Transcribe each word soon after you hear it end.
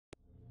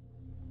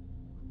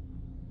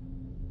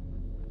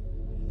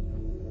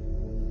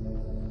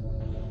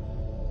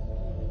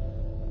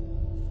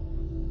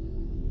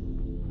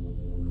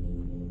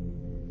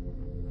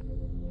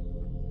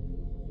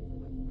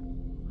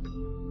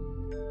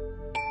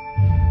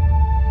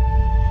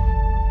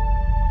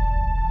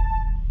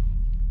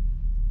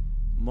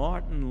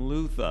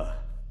Luther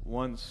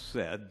once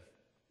said,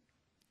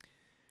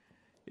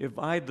 "If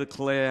I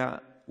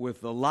declare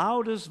with the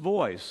loudest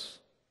voice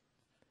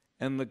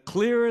and the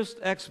clearest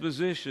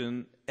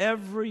exposition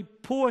every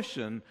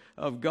portion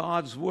of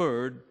God's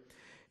Word,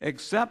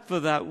 except for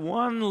that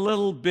one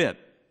little bit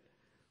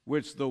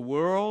which the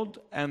world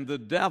and the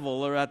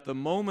devil are at the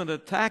moment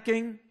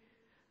attacking,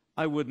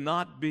 I would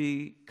not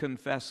be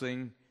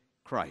confessing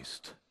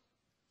Christ."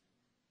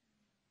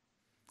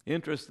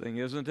 Interesting,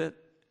 isn't it?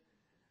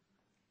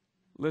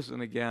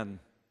 Listen again.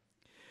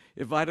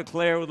 If I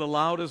declare with the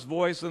loudest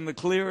voice and the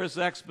clearest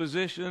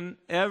exposition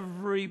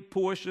every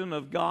portion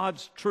of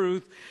God's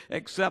truth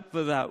except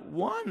for that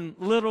one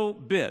little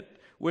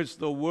bit which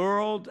the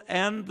world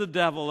and the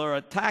devil are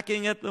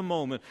attacking at the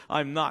moment,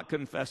 I'm not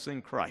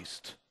confessing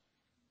Christ.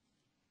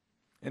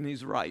 And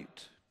he's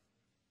right.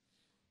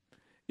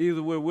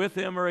 Either we're with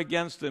him or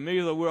against him.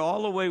 Either we're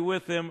all the way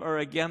with him or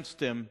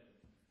against him.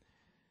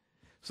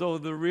 So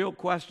the real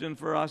question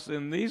for us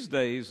in these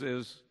days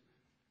is,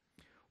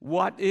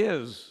 what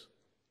is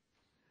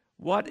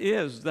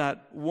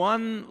that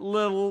one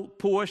little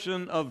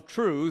portion of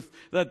truth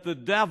that the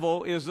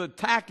devil is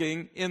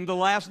attacking in the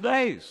last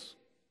days?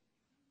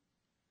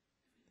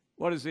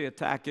 What is he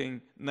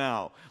attacking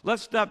now?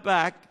 Let's step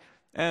back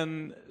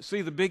and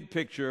see the big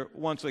picture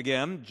once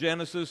again.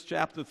 Genesis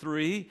chapter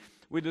 3,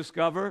 we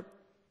discover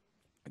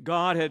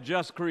God had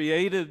just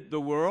created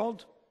the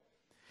world,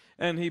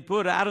 and he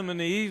put Adam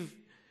and Eve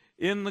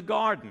in the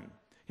garden.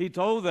 He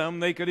told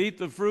them they could eat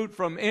the fruit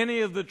from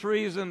any of the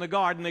trees in the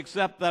garden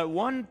except that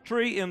one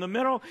tree in the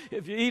middle.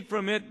 If you eat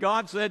from it,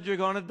 God said you're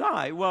going to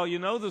die. Well, you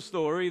know the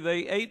story.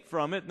 They ate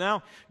from it.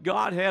 Now,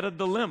 God had a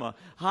dilemma.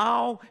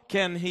 How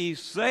can he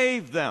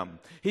save them?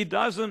 He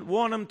doesn't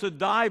want them to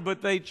die,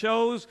 but they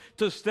chose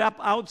to step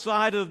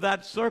outside of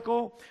that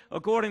circle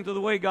according to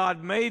the way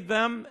God made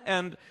them.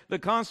 And the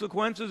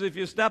consequences, if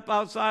you step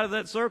outside of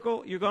that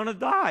circle, you're going to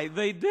die.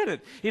 They did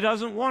it. He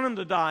doesn't want them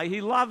to die. He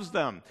loves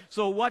them.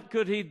 So what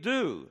could he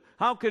do?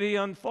 How could he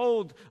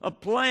unfold a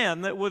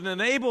plan that would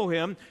enable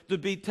him to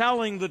be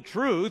telling the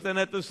truth and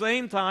at the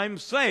same time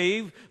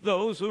save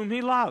those whom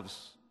he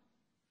loves?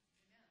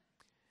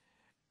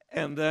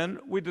 And then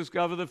we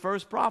discover the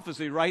first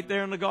prophecy right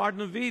there in the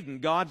Garden of Eden.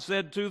 God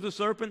said to the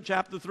serpent,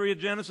 chapter 3 of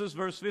Genesis,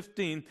 verse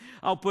 15,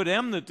 "I'll put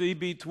enmity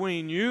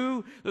between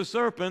you, the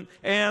serpent,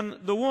 and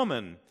the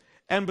woman.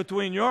 And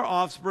between your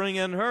offspring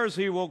and hers,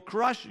 he will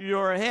crush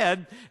your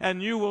head,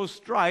 and you will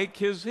strike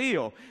his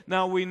heel."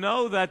 Now we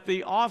know that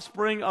the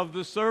offspring of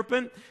the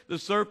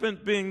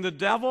serpent being the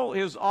devil,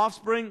 his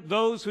offspring,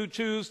 those who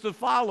choose to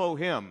follow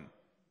him.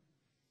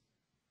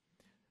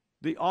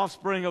 The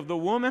offspring of the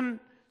woman,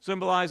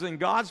 symbolizing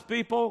God's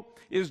people,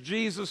 is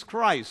Jesus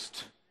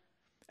Christ,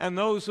 and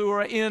those who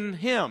are in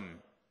him.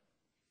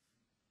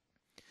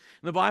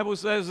 The Bible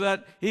says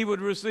that he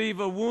would receive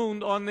a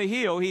wound on the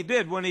heel. He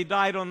did when he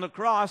died on the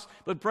cross,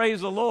 but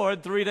praise the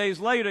Lord, 3 days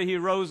later he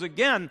rose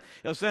again,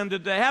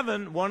 ascended to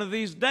heaven. One of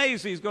these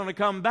days he's going to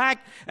come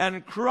back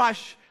and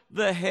crush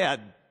the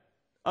head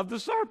of the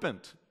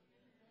serpent.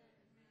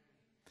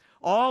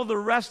 All the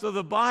rest of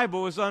the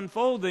Bible is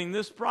unfolding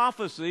this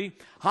prophecy.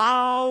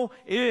 How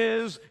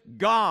is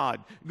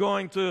God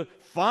going to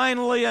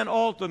finally and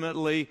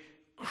ultimately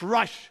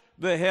crush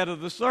the head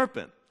of the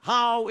serpent?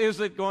 How is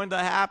it going to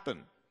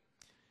happen?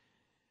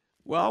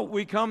 Well,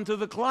 we come to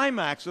the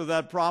climax of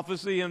that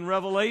prophecy in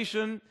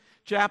Revelation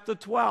chapter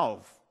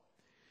 12.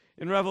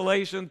 In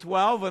Revelation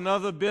 12,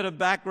 another bit of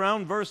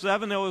background, verse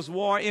 7, there was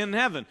war in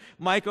heaven.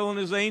 Michael and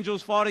his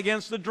angels fought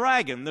against the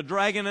dragon. The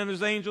dragon and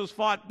his angels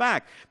fought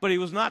back, but he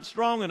was not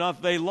strong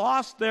enough. They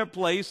lost their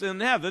place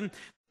in heaven.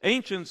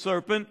 Ancient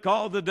serpent,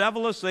 called the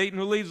devil or Satan,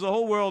 who leads the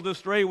whole world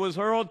astray, was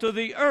hurled to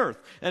the earth,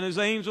 and his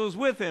angels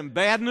with him.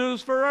 Bad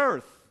news for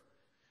earth.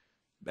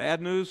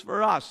 Bad news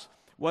for us.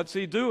 What's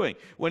he doing?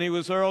 When he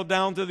was hurled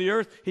down to the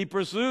earth, he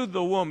pursued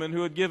the woman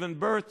who had given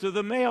birth to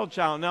the male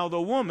child. Now, the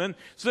woman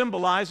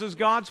symbolizes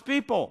God's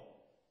people.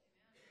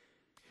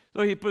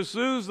 So he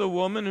pursues the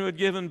woman who had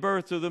given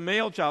birth to the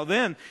male child.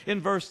 Then, in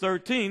verse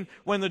 13,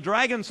 when the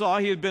dragon saw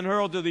he had been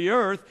hurled to the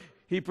earth,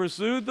 he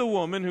pursued the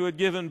woman who had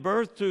given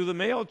birth to the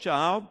male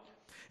child.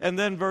 And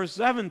then verse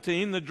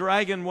 17, the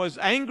dragon was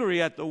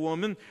angry at the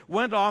woman,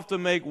 went off to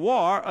make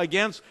war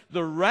against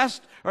the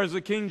rest, or as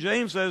the King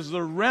James says,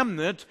 the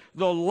remnant,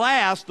 the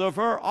last of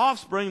her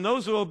offspring,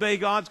 those who obey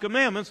God's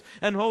commandments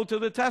and hold to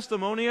the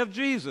testimony of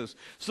Jesus.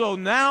 So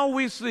now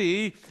we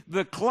see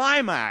the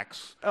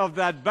climax of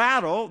that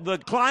battle, the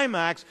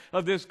climax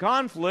of this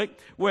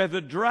conflict, where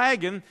the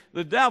dragon,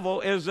 the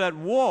devil, is at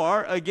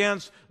war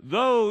against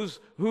those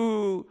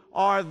who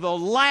are the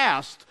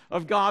last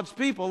of God's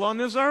people on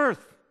this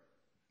earth.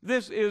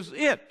 This is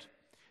it.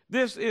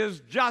 This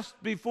is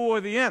just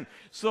before the end.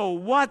 So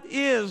what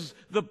is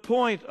the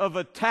point of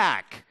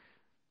attack?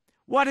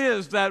 What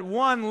is that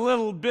one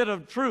little bit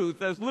of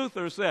truth, as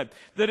Luther said,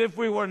 that if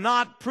we were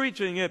not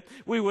preaching it,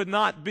 we would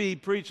not be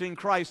preaching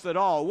Christ at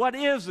all? What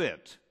is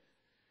it?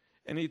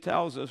 And he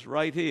tells us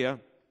right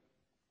here,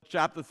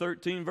 chapter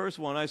 13, verse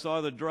 1, "I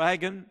saw the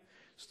dragon,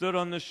 stood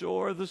on the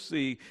shore of the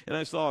sea, and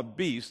I saw a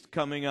beast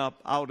coming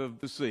up out of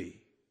the sea.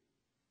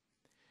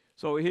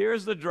 So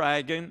here's the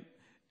dragon,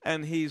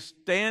 and he's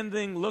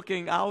standing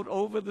looking out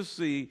over the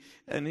sea,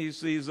 and he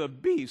sees a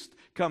beast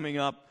coming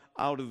up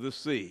out of the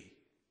sea.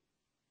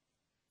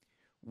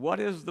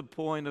 What is the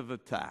point of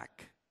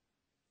attack?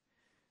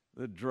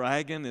 The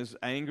dragon is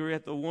angry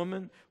at the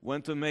woman,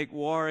 went to make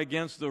war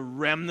against the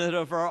remnant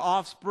of her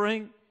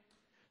offspring,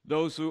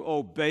 those who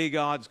obey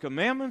God's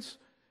commandments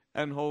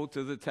and hold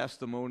to the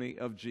testimony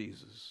of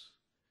Jesus.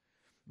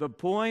 The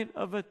point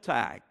of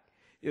attack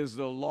is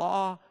the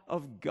law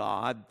of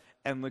God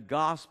and the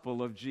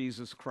gospel of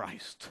Jesus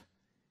Christ.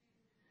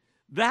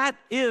 That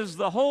is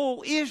the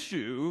whole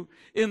issue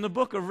in the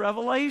book of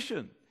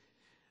Revelation.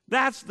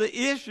 That's the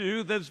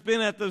issue that's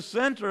been at the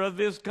center of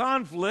this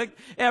conflict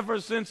ever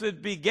since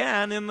it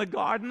began in the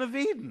Garden of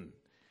Eden.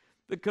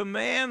 The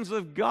commands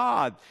of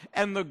God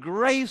and the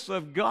grace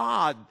of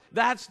God,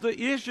 that's the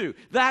issue.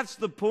 That's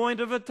the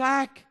point of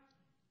attack.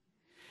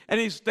 And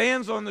he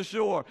stands on the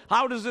shore.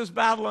 How does this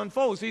battle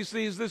unfold? He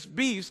sees this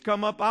beast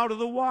come up out of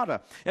the water.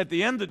 At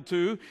the end of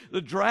 2,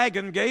 the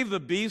dragon gave the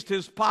beast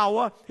his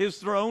power, his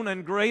throne,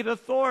 and great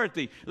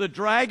authority. The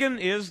dragon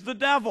is the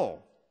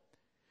devil.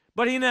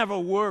 But he never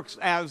works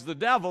as the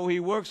devil. He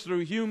works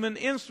through human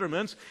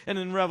instruments. And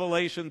in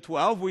Revelation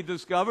 12, we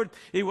discovered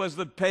he was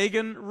the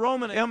pagan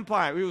Roman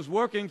Empire. He was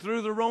working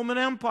through the Roman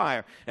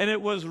Empire. And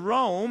it was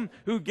Rome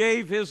who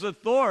gave his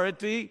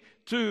authority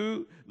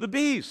to the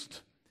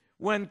beast.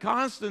 When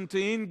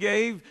Constantine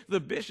gave the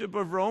Bishop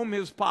of Rome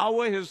his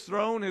power, his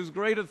throne, his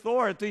great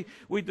authority,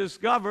 we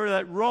discover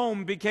that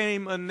Rome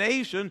became a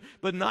nation,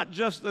 but not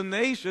just a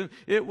nation,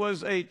 it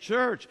was a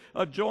church,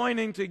 a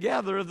joining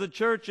together of the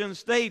church and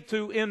state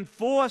to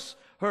enforce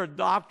her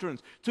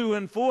doctrines, to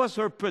enforce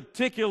her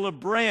particular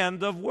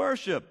brand of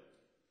worship.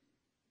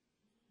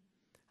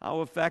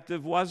 How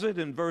effective was it?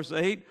 In verse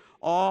 8,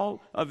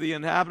 all of the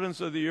inhabitants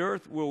of the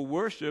earth will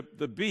worship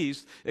the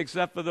beast,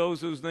 except for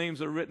those whose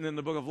names are written in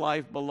the book of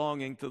life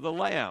belonging to the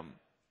Lamb.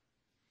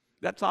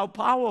 That's how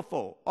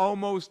powerful.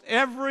 Almost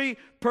every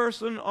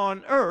person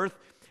on earth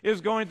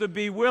is going to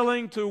be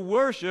willing to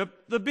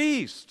worship the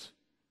beast.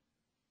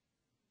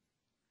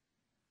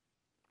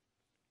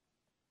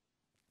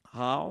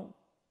 How?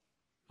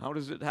 How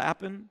does it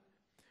happen?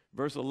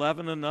 Verse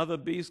 11, another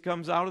beast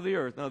comes out of the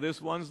earth. Now, this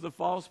one's the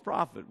false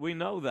prophet. We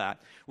know that.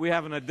 We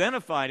haven't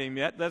identified him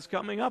yet. That's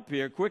coming up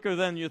here quicker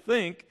than you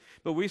think,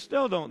 but we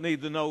still don't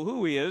need to know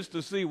who he is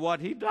to see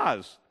what he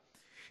does.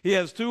 He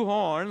has 2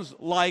 horns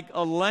like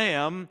a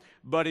lamb,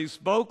 but he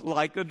spoke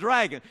like a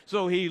dragon.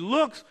 So he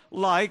looks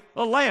like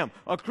a lamb,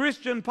 a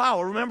Christian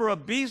power. Remember, a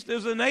beast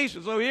is a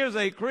nation. So here's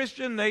a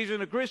Christian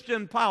nation, a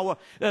Christian power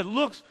that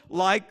looks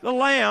like a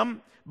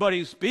lamb, but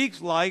he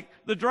speaks like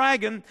the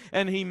dragon,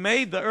 and he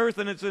made the earth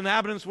and its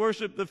inhabitants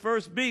worship the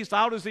first beast.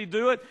 How does he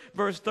do it?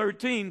 Verse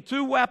 13,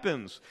 2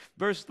 weapons.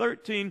 Verse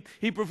 13,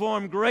 he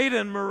performed great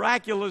and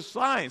miraculous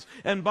signs,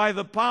 and by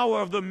the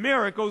power of the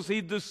miracles he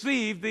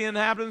deceived the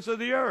inhabitants of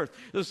the earth.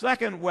 The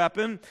second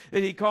weapon,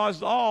 that he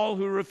caused all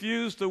who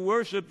refused to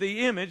worship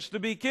the image to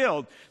be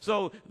killed.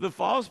 So the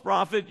false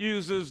prophet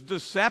uses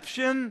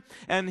deception,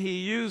 and he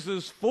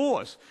uses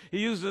force. He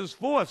uses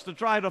force to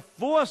try to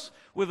force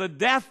with a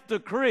death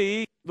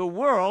decree the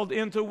world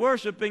into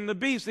worshiping the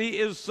beast. He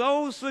is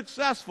so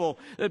successful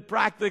that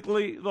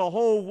practically the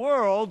whole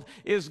world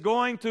is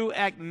going to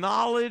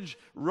acknowledge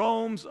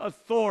Rome's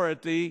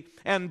authority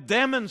and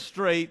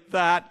demonstrate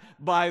that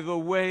by the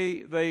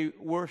way they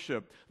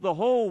worship. The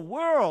whole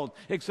world,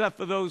 except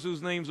for those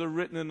whose names are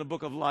written in the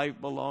book of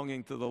life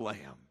belonging to the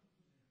Lamb.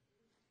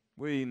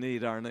 We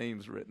need our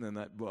names written in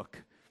that book.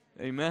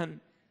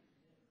 Amen.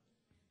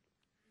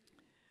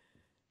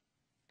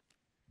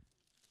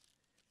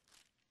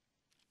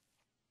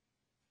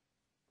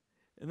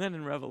 And then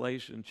in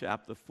Revelation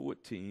chapter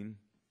 14,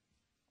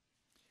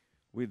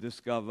 we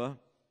discover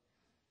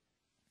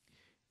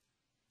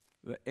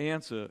the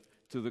answer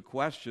to the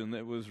question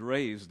that was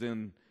raised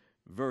in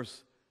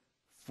verse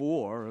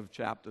 4 of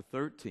chapter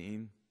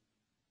 13.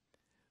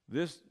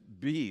 This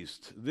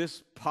beast,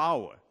 this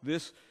power,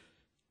 this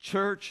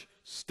church,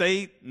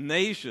 state,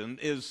 nation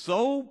is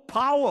so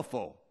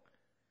powerful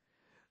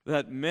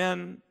that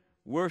men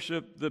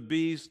worship the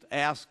beast,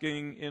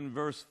 asking in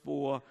verse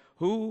 4,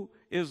 who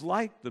is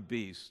like the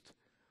beast?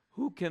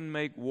 Who can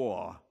make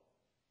war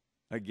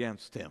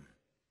against him?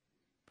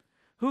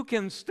 Who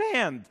can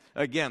stand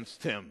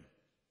against him?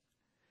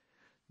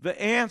 The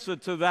answer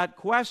to that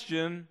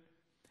question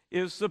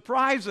is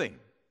surprising.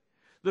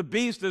 The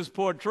beast is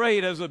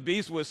portrayed as a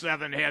beast with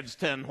 7 heads,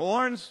 10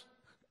 horns.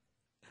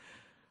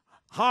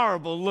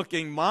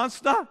 Horrible-looking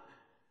monster.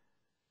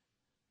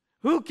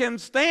 Who can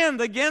stand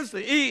against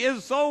him? He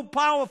is so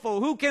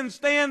powerful. Who can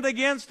stand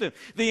against him?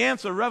 The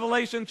answer,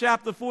 Revelation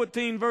chapter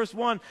 14, verse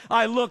 1,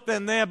 I looked,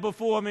 and there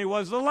before me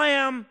was the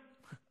Lamb,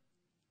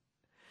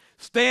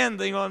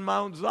 standing on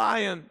Mount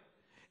Zion,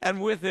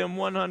 and with him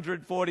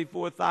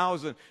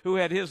 144,000 who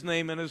had his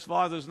name and his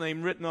father's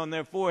name written on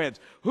their foreheads.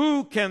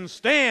 Who can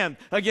stand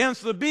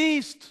against the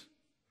beast?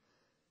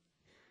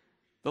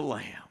 The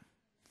Lamb.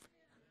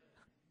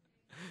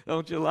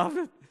 Don't you love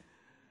it?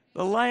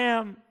 The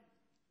Lamb.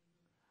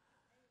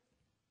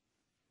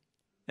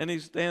 And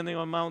he's standing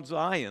on Mount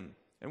Zion,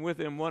 and with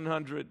him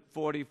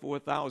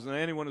 144,000.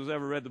 Anyone who's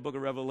ever read the book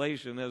of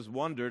Revelation has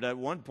wondered at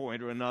one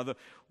point or another,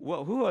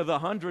 well, who are the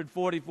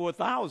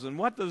 144,000?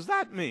 What does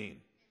that mean?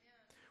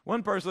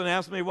 One person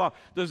asked me, well,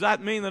 does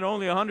that mean that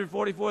only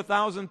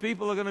 144,000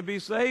 people are going to be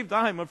saved?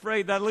 I'm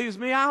afraid that leaves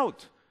me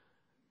out.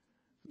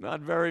 Not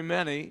very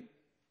many.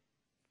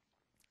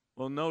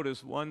 Well,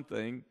 notice one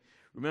thing.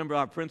 Remember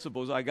our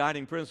principles, our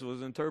guiding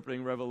principles,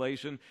 interpreting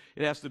Revelation.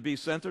 It has to be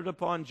centered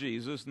upon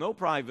Jesus, no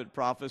private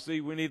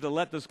prophecy. We need to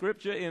let the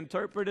Scripture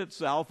interpret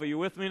itself. Are you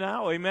with me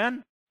now?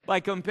 Amen? By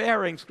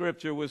comparing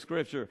Scripture with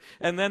Scripture.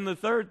 And then the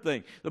third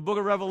thing, the book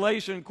of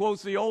Revelation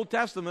quotes the Old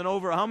Testament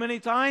over how many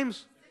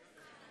times?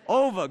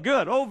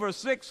 Over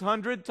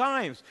 600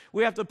 times.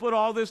 We have to put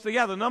all this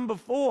together. Number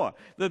 4,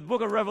 the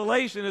book of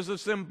Revelation is a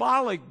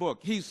symbolic book.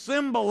 He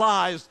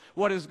symbolized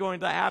what is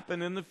going to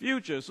happen in the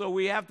future. So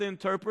we have to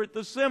interpret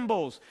the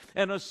symbols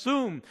and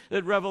assume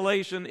that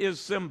Revelation is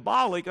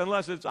symbolic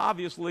unless it's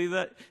obviously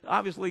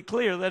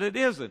clear that it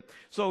isn't.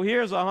 So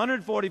here's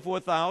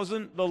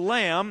 144,000, the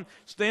Lamb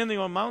standing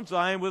on Mount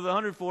Zion with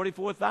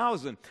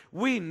 144,000.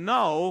 We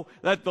know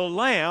that the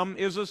Lamb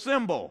is a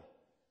symbol,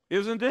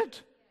 isn't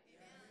it?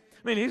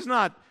 I mean, he's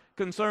not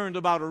concerned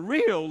about a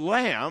real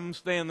lamb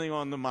standing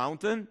on the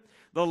mountain.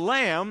 The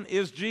lamb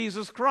is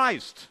Jesus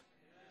Christ.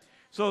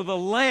 So the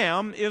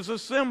lamb is a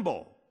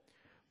symbol.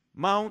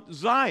 Mount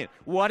Zion.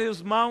 What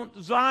is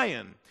Mount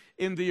Zion?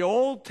 In the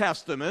Old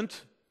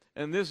Testament,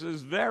 and this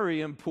is very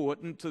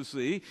important to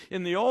see,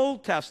 in the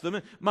Old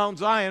Testament, Mount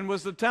Zion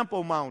was the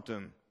Temple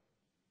Mountain.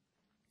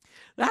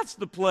 That's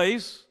the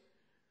place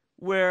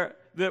where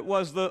that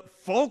was the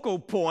focal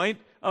point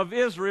of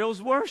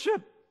Israel's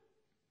worship.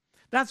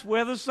 That's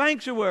where the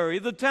sanctuary,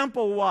 the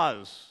temple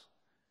was.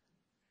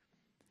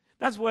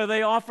 That's where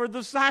they offered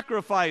the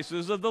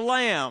sacrifices of the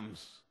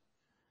lambs.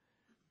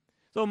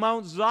 So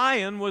Mount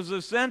Zion was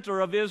the center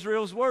of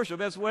Israel's worship.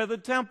 That's where the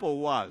temple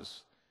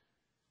was.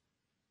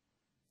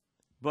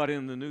 But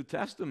in the New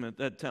Testament,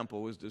 that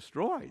temple was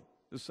destroyed.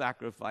 The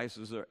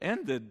sacrifices are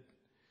ended.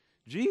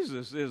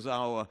 Jesus is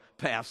our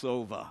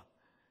Passover.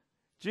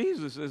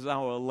 Jesus is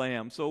our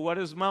lamb. So what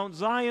is Mount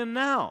Zion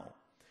now?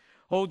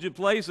 Hold your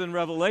place in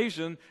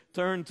Revelation.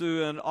 Turn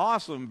to an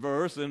awesome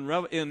verse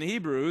in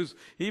Hebrews,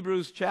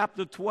 Hebrews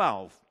chapter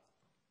 12.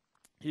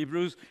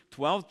 Hebrews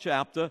 12th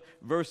chapter,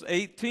 verse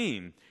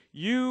 18.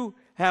 You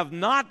have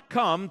not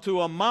come to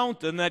a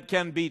mountain that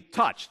can be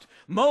touched.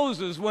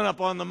 Moses went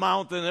up on the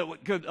mountain,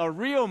 a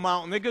real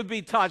mountain. It could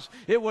be touched.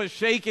 It was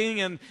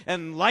shaking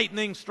and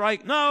lightning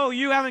strike. No,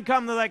 you haven't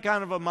come to that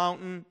kind of a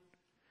mountain.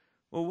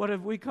 Well, what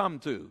have we come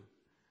to?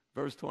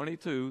 Verse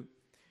 22.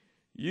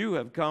 You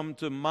have come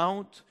to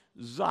Mount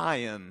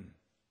Zion,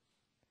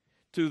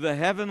 to the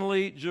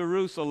heavenly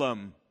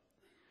Jerusalem,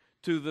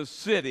 to the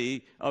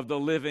city of the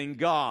living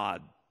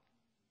God.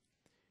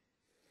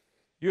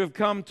 You have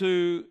come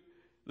to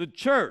the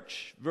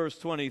church, verse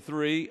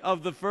 23,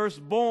 of the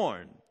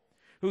firstborn,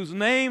 whose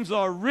names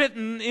are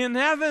written in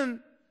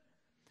heaven.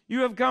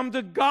 You have come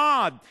to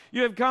God.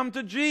 You have come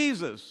to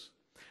Jesus.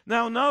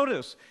 Now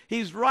notice,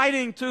 he's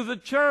writing to the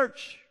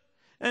church,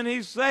 and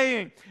he's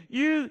saying,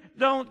 you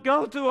don't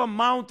go to a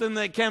mountain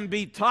that can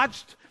be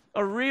touched,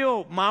 a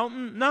real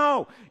mountain.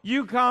 No,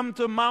 you come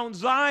to Mount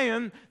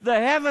Zion, the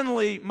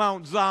heavenly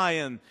Mount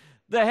Zion,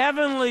 the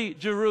heavenly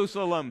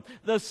Jerusalem,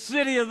 the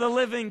city of the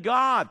living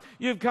God.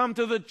 You've come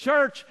to the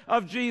church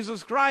of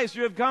Jesus Christ.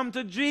 You have come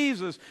to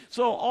Jesus.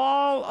 So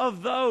all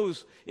of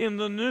those in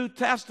the New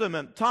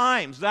Testament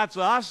times, that's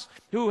us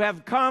who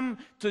have come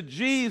to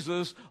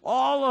Jesus,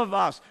 all of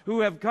us who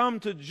have come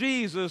to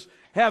Jesus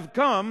have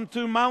come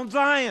to Mount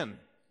Zion.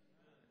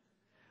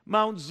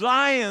 Mount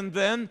Zion,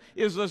 then,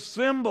 is a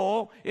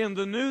symbol in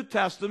the New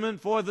Testament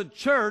for the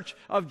church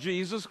of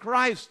Jesus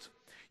Christ.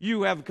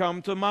 You have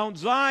come to Mount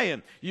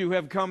Zion. You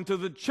have come to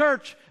the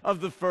church of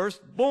the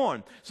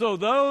firstborn. So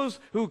those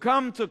who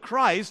come to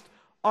Christ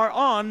are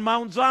on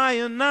Mount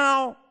Zion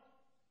now.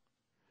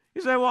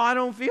 You say, well, I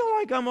don't feel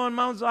like I'm on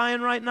Mount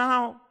Zion right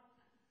now.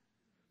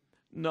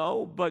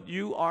 No, but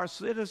you are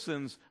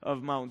citizens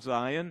of Mount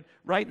Zion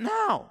right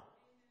now.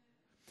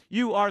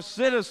 You are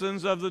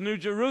citizens of the New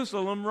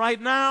Jerusalem right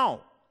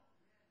now.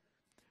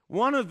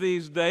 One of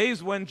these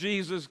days when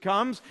Jesus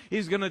comes,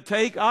 he's going to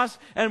take us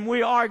and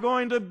we are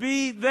going to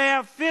be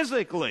there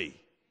physically.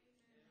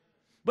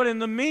 But in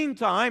the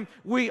meantime,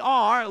 we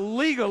are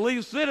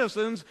legally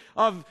citizens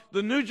of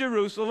the New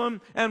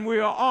Jerusalem and we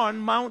are on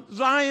Mount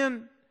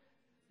Zion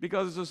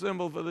because it's a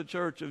symbol for the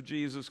church of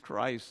Jesus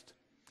Christ.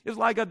 It's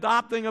like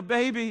adopting a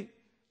baby.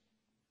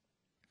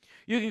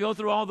 You can go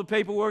through all the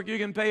paperwork, you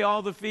can pay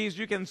all the fees,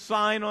 you can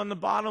sign on the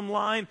bottom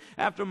line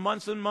after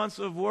months and months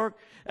of work,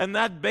 and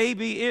that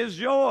baby is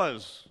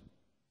yours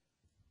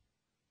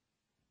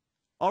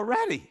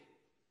already.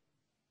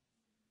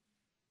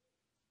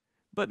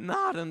 But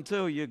not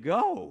until you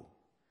go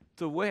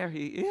to where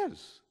he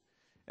is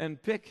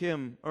and pick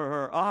him or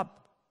her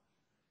up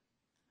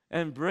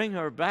and bring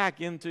her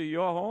back into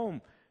your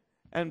home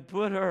and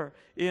put her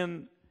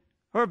in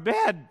her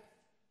bed.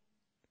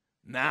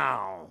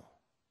 Now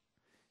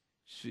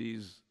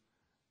she's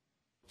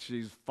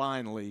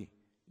finally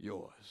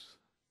yours.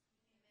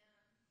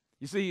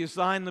 You see, you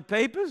sign the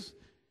papers,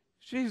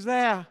 she's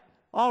there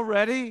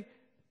already,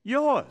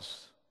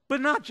 yours.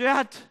 But not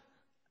yet.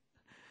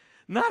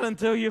 Not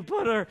until you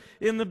put her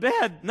in the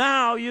bed.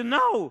 Now you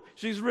know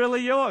she's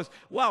really yours.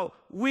 Well,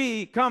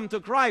 we come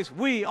to Christ.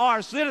 We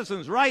are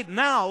citizens right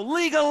now.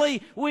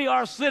 Legally, we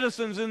are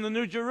citizens in the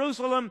New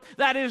Jerusalem.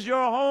 That is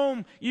your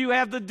home. You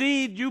have the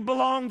deed. You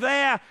belong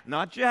there.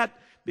 Not yet,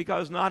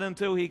 because not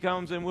until he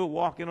comes and we're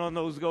walking on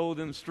those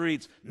golden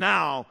streets,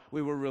 now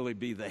we will really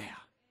be there.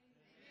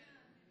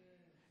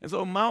 And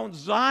so Mount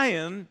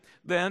Zion,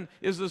 then,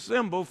 is the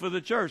symbol for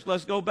the church.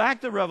 Let's go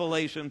back to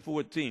Revelation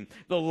 14.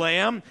 The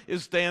Lamb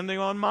is standing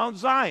on Mount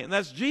Zion.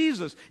 That's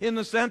Jesus in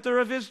the center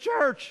of his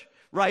church.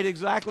 Right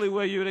exactly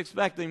where you'd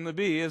expect him to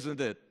be,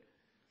 isn't it?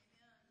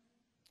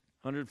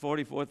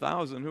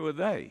 144,000, who are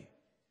they?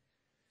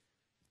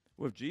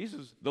 Well, if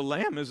Jesus, the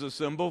Lamb is a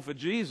symbol for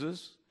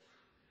Jesus,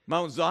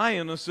 Mount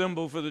Zion a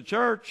symbol for the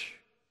church,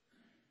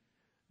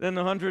 then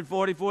the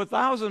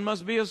 144,000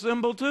 must be a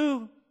symbol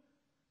too.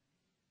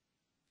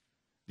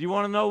 Do you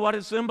want to know what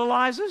it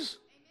symbolizes?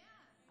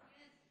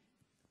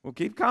 Well,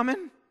 keep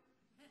coming.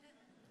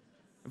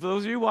 For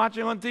those of you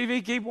watching on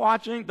TV, keep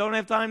watching. Don't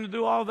have time to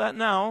do all that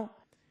now.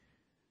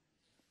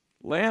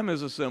 Lamb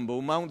is a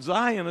symbol. Mount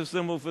Zion is a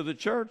symbol for the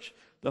church.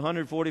 The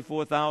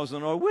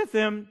 144,000 are with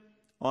him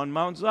on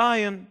Mount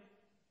Zion.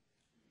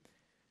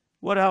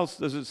 What else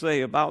does it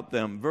say about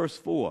them? Verse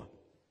 4.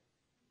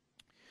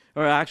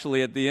 Or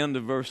actually at the end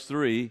of verse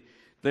 3,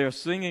 they're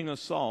singing a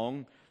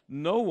song.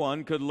 No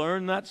one could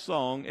learn that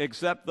song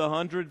except the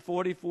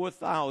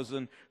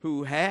 144,000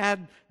 who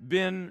had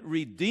been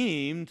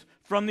redeemed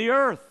from the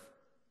earth.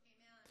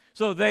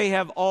 So they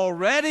have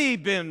already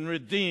been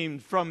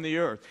redeemed from the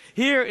earth.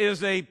 Here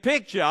is a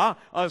picture,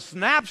 a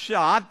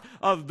snapshot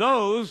of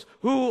those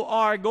who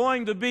are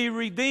going to be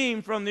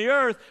redeemed from the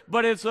earth,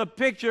 but it's a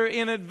picture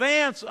in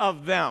advance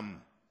of them.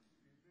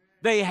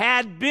 They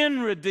had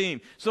been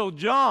redeemed. So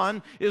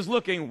John is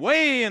looking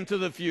way into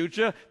the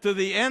future, to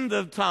the end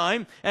of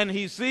time, and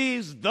he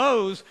sees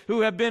those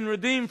who have been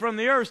redeemed from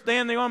the earth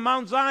standing on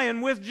Mount Zion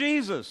with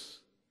Jesus.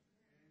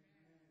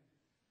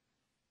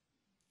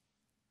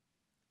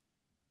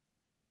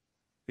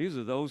 These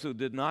are those who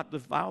did not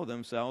defile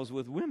themselves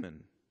with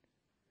women,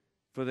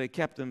 for they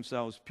kept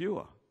themselves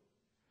pure.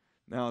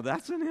 Now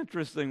that's an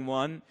interesting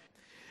one.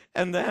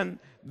 And then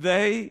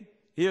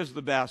here's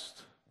the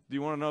best. Do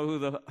you want to know who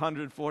the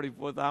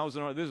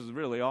 144,000 are? This is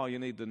really all you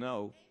need to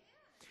know.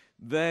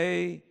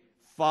 They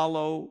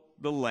follow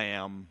the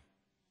Lamb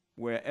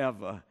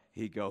wherever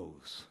he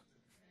goes.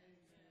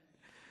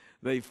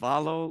 They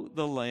follow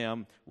the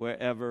Lamb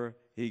wherever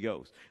he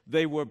goes.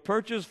 They were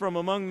purchased from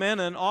among men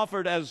and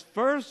offered as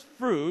first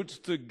fruits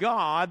to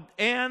God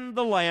and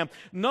the Lamb.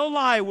 No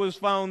lie was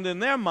found in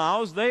their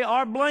mouths. They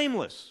are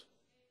blameless.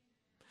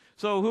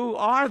 So who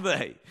are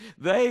they?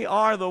 They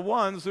are the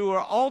ones who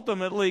are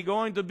ultimately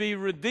going to be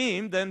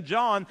redeemed, and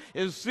John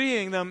is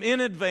seeing them in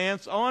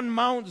advance on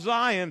Mount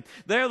Zion.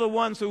 They're the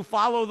ones who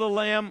follow the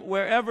Lamb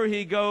wherever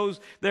he goes.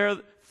 They're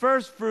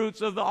first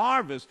fruits of the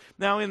harvest.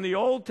 Now in the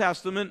Old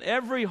Testament,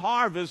 every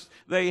harvest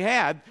they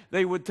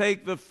would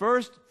take the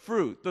first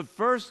fruit, the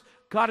first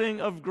cutting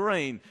of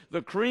grain,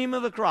 the cream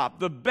of the crop,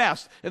 the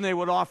best, and they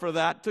would offer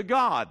that to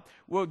God.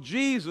 Well,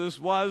 Jesus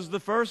was the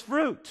first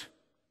fruit.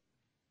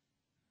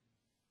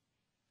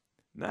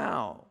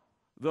 Now,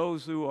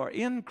 those who are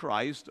in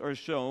Christ are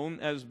shown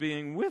as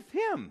being with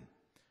him,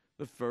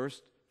 the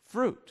first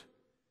fruit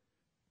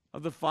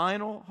of the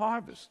final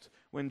harvest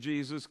when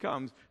Jesus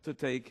comes to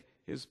take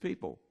his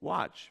people.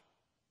 Watch.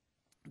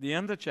 The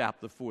end of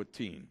chapter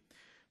 14,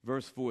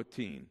 verse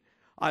 14.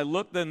 I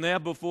looked, and there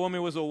before me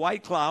was a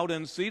white cloud,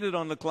 and seated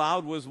on the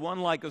cloud was one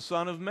like a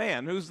son of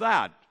man. Who's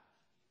that?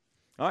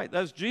 All right,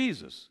 that's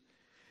Jesus.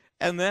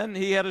 And then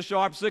he had a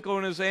sharp sickle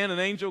in his hand. An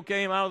angel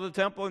came out of the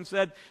temple and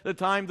said, the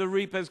time to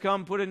reap has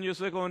come. Put in your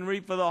sickle and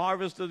reap, for the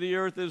harvest of the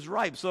earth is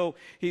ripe. So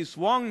he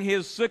swung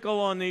his sickle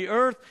on the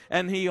earth,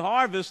 and he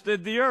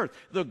harvested the earth.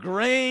 The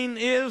grain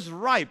is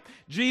ripe.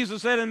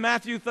 Jesus said in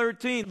Matthew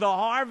 13, the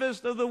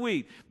harvest of the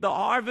wheat. The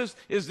harvest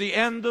is the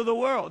end of the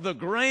world. The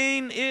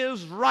grain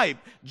is ripe.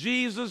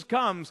 Jesus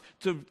comes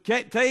to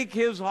take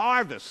his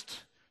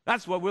harvest.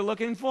 That's what we're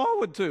looking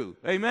forward to.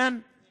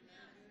 Amen?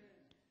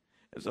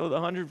 And so the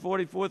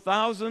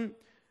 144,000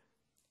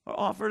 are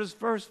offered as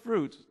first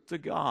fruits to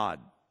God.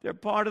 They're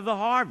part of the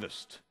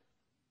harvest.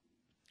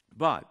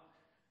 But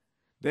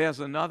there's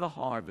another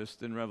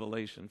harvest in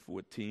Revelation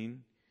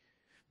 14.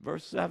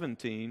 Verse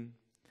 17,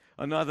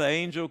 another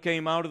angel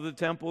came out of the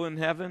temple in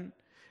heaven,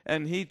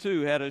 and he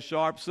too had a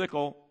sharp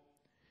sickle.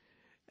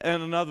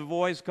 And another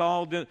voice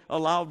a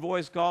loud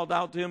voice called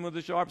out to him with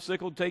a sharp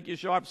sickle, take your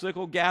sharp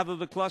sickle, gather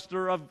the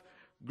cluster of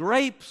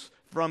grapes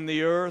from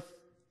the earth,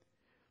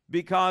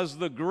 because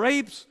the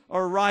grapes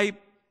are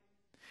ripe.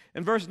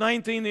 In verse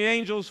 19, the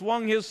angel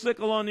swung his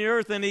sickle on the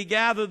earth, and he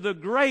gathered the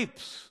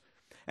grapes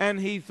and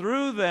he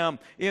threw them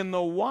in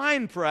the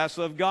winepress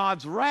of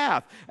God's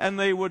wrath, and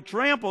they were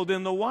trampled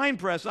in the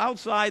winepress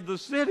outside the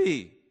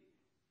city.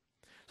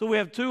 So we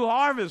have two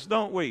harvests,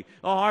 don't we?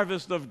 A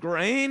harvest of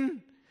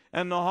grain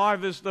and the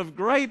harvest of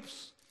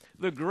grapes.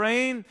 The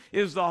grain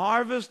is the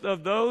harvest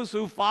of those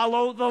who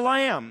follow the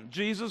Lamb,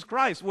 Jesus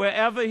Christ,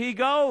 wherever he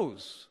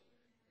goes.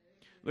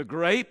 The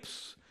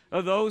grapes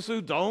are those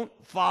who don't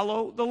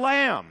follow the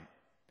Lamb.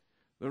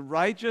 The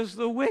righteous,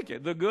 the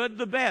wicked, the good,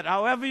 the bad,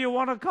 however you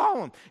want to call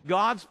them.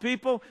 God's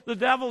people, the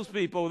devil's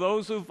people,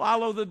 those who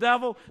follow the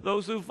devil,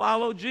 those who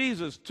follow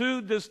Jesus.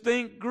 Two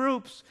distinct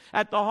groups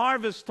at the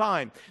harvest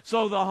time.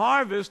 So the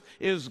harvest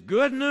is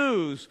good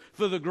news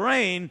for the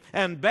grain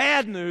and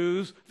bad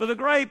news for the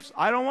grapes.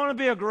 I don't want to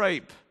be a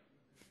grape.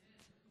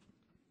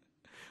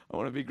 I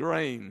want to be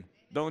grain,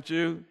 don't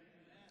you?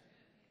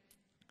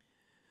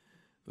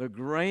 The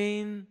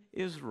grain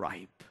is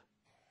ripe.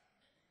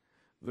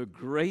 The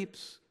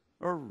grapes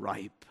are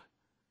ripe.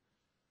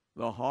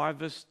 The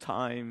harvest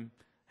time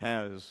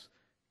has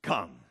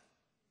come.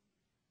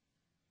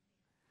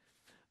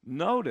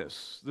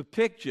 Notice the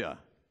picture.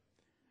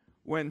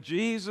 When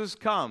Jesus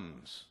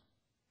comes,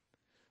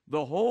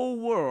 the whole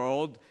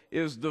world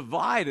is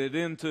divided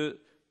into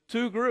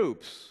two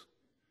groups: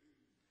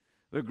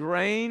 the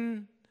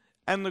grain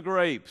and the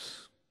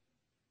grapes,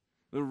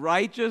 the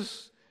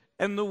righteous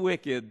and the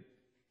wicked.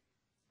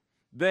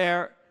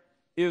 There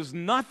is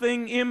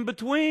nothing in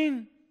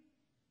between.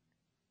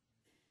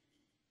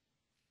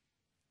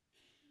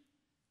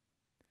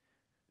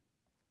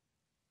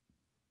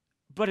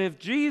 But if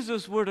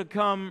Jesus were to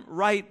come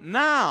right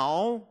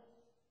now,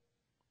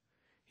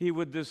 he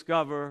would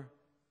discover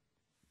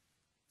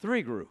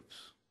three groups: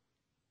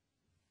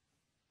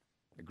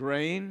 the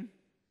grain,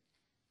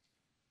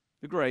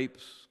 the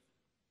grapes,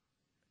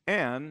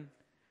 and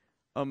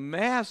a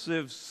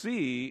massive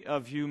sea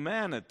of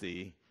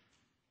humanity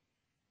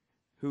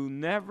who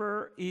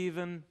never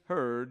even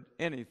heard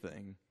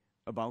anything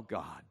about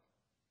God.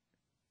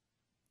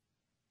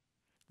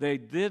 They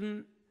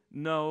didn't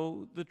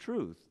know the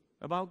truth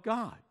about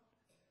God.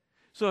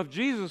 So if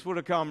Jesus were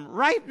to come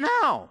right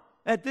now,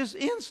 at this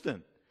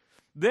instant,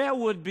 there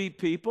would be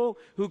people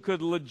who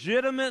could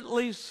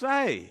legitimately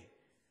say,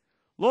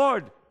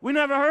 "Lord, we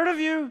never heard of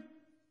you.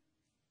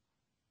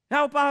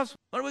 Help us.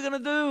 What are we going to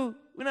do?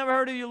 We never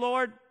heard of you,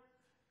 Lord."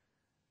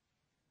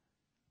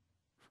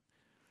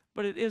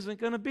 But it isn't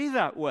going to be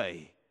that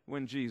way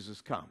when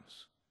Jesus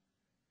comes.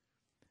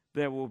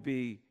 There will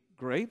be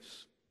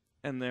grapes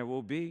and there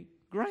will be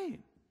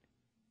grain.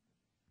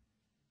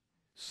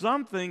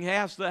 Something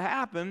has to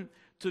happen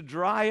to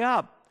dry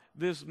up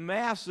this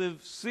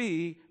massive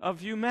sea of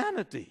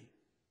humanity.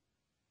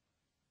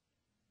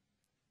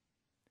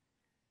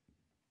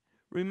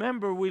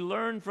 Remember, we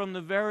learned from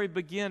the very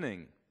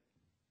beginning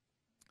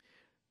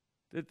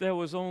that there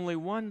was only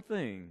one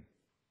thing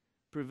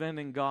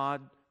preventing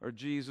God or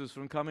Jesus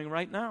from coming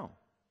right now.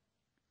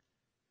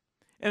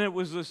 And it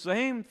was the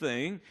same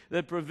thing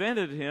that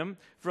prevented him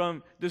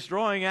from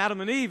destroying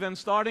Adam and Eve and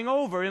starting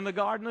over in the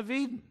Garden of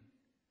Eden.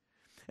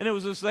 And it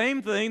was the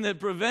same thing that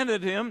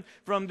prevented him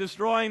from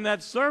destroying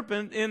that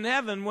serpent in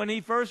heaven when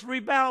he first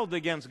rebelled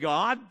against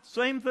God.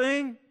 Same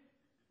thing.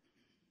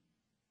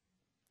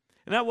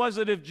 And that was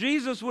that if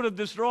Jesus would have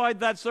destroyed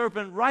that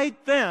serpent right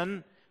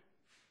then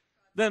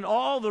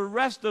all the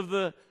rest of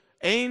the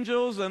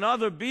angels and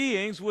other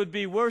beings would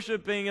be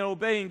worshiping and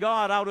obeying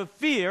God out of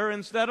fear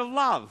instead of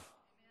love.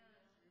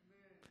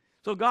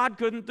 So God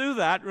couldn't do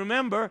that.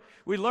 Remember,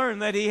 we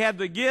learned that he had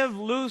to give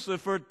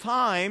Lucifer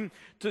time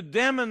to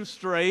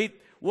demonstrate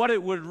what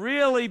it would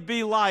really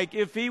be like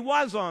if he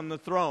was on the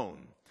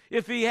throne,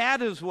 if he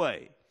had his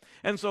way.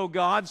 And so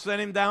God sent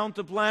him down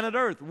to planet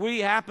Earth. We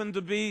happen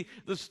to be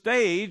the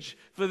stage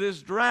for this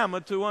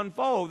drama to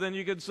unfold. And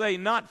you could say,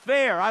 not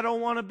fair. I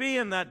don't want to be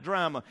in that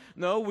drama.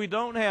 No, we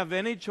don't have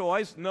any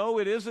choice. No,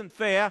 it isn't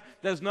fair.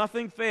 There's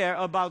nothing fair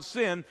about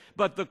sin.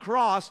 But the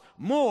cross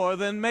more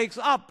than makes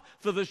up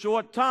for the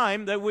short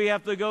time that we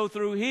have to go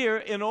through here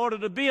in order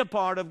to be a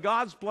part of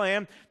God's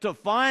plan to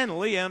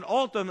finally and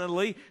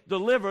ultimately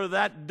deliver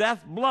that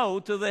death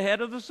blow to the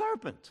head of the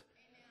serpent.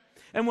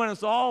 And when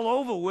it's all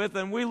over with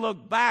and we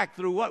look back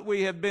through what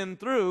we have been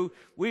through,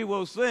 we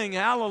will sing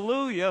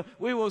hallelujah.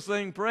 We will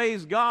sing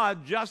praise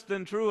God, just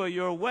and true are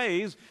your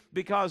ways,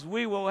 because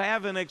we will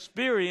have an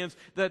experience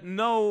that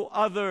no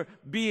other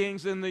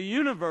beings in the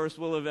universe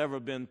will have ever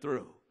been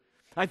through.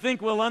 I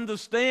think we'll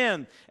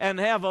understand and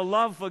have a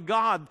love for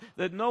God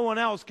that no one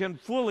else can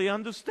fully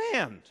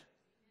understand.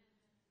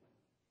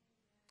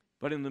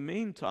 But in the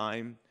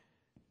meantime,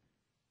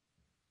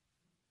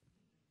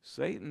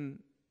 Satan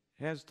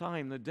has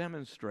time to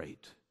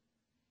demonstrate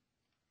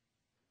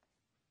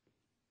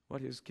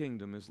what his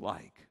kingdom is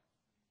like.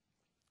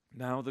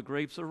 Now the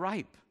grapes are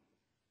ripe.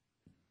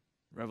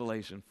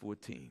 Revelation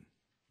 14.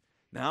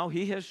 Now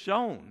he has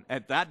shown,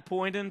 at that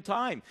point in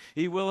time,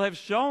 he will have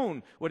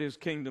shown what his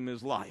kingdom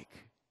is like.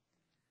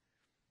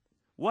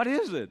 What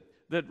is it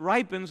that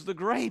ripens the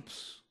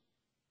grapes?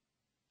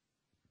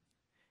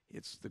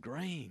 It's the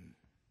grain.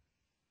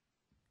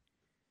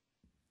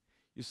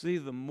 You see,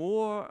 the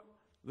more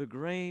the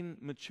grain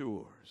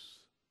matures,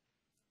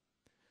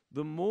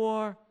 the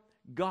more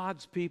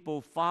God's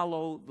people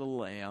follow the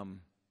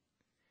Lamb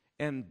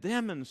and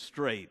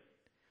demonstrate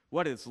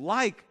what it's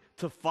like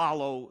to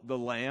follow the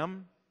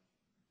Lamb,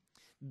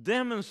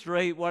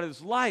 demonstrate what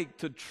it's like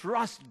to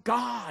trust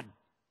God.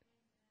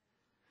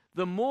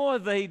 The more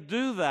they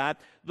do that,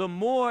 the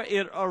more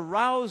it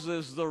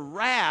arouses the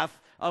wrath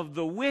of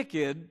the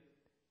wicked,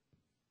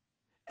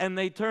 and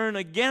they turn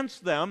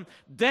against them,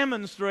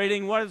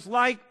 demonstrating what it's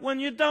like when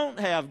you don't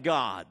have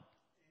God.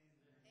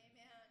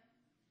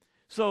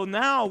 So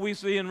now we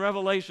see in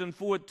Revelation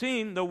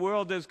 14, the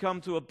world has come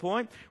to a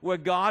point where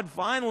God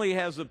finally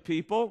has a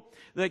people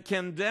that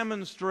can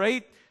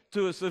demonstrate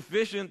to a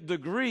sufficient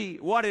degree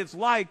what it's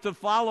like to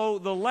follow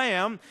the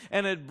Lamb,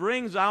 and it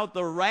brings out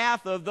the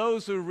wrath of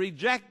those who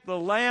reject the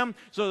Lamb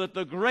so that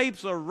the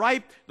grapes are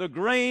ripe, the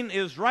grain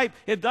is ripe.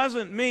 It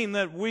doesn't mean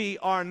that we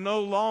are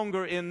no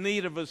longer in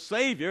need of a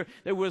Savior,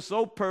 that we're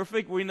so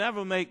perfect we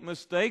never make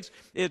mistakes.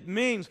 It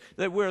means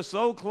that we're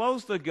so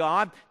close to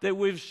God that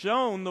we've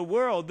shown the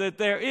world that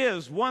there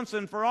is, once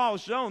and for all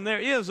shown, there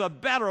is a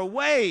better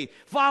way.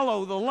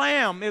 Follow the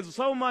Lamb. It's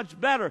so much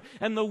better.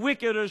 And the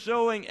wicked are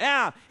showing,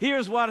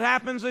 here's what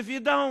happens if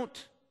you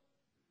don't.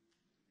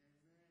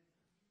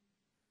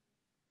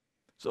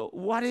 So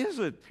what is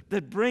it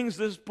that brings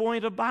this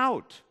point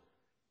about?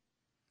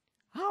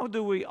 How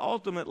do we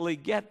ultimately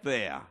get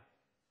there?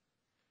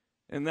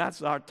 And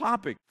that's our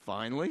topic,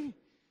 finally.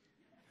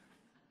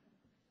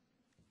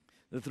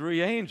 The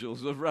three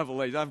angels of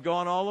Revelation. I've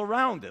gone all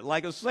around it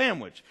like a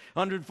sandwich.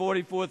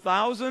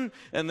 144,000,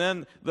 and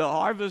then the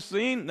harvest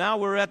scene. Now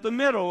we're at the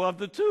middle of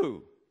the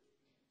two.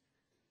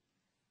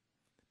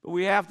 But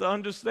we have to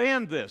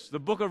understand this. The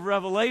book of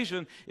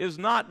Revelation is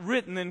not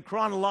written in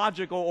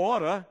chronological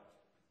order.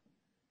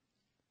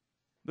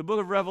 The book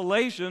of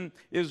Revelation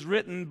is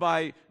written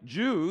by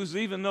Jews.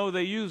 Even though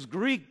they used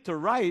Greek to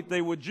write,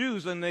 they were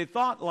Jews and they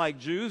thought like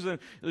Jews. And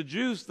the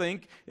Jews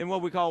think in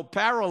what we call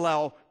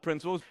parallel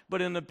principles.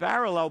 But in the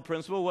parallel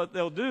principle, what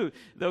they'll do,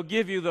 they'll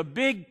give you the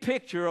big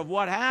picture of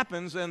what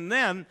happens, and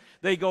then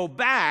they go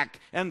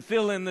back and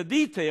fill in the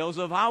details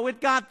of how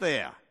it got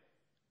there.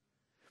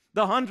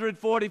 The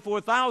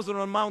 144,000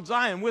 on Mount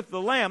Zion with the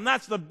Lamb,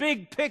 that's the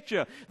big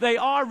picture. They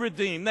are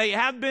redeemed. They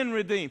have been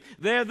redeemed.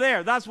 They're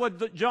there. That's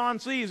what John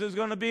sees is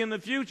going to be in the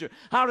future.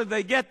 How did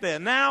they get there?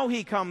 Now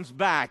he comes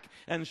back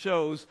and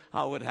shows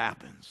how it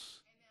happens.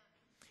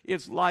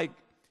 It's like,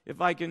 if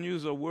I can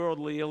use a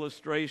worldly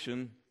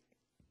illustration,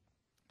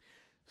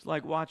 it's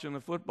like watching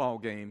a football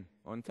game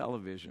on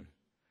television.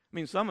 I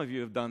mean, some of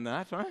you have done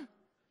that, right?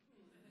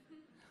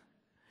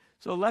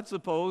 So let's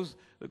suppose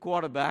the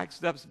quarterback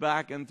steps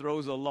back and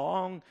throws a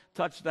long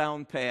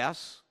touchdown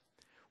pass.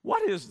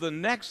 What is the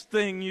next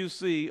thing you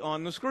see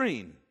on the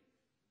screen?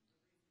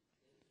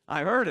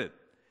 I heard it.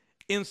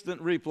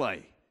 Instant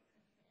replay.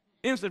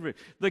 Instant replay.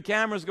 The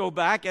cameras go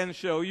back and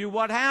show you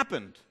what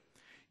happened.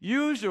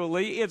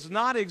 Usually, it's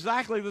not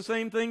exactly the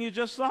same thing you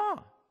just saw.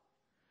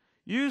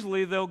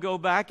 Usually, they'll go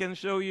back and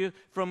show you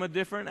from a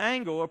different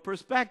angle or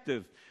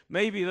perspective.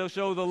 Maybe they'll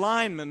show the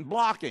lineman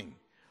blocking,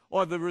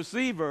 or the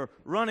receiver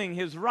running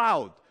his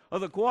route, or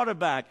the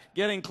quarterback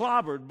getting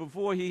clobbered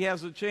before he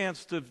has a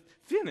chance to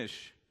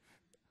finish.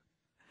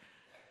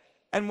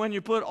 And when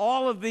you put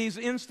all of these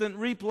instant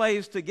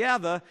replays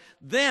together,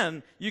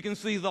 then you can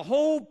see the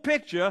whole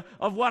picture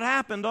of what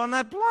happened on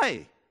that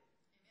play.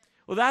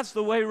 Well, that's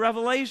the way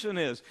Revelation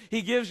is.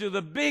 He gives you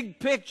the big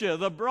picture,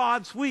 the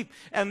broad sweep,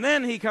 and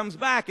then he comes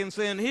back and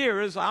saying,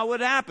 here is how it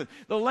happened.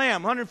 The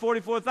Lamb,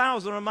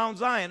 144,000 on Mount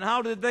Zion.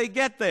 How did they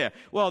get there?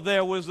 Well,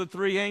 there was the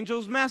three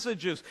angels'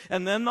 messages,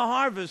 and then the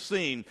harvest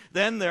scene.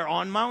 Then they're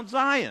on Mount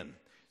Zion.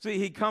 See,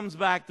 he comes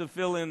back to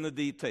fill in the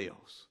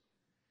details.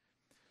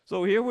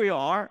 So here we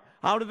are.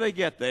 How did they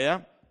get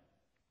there?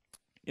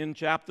 In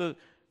chapter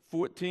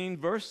 14,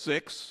 verse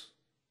 6.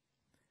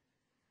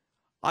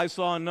 I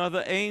saw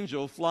another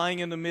angel flying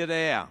in the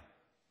midair,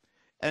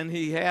 and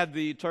he had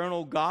the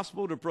eternal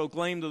gospel to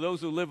proclaim to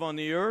those who live on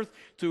the earth,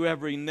 to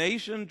every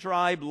nation,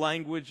 tribe,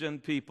 language,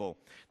 and people.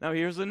 Now,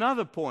 here's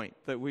another point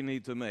that we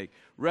need to make.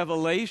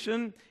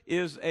 Revelation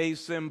is a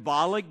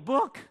symbolic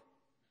book.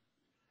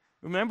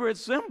 Remember, it's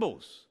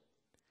symbols.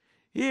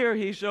 Here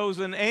he shows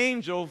an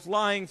angel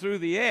flying through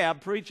the air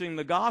preaching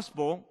the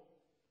gospel.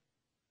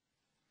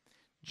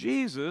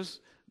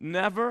 Jesus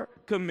never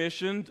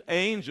commissioned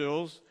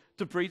angels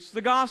to preach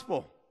the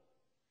gospel.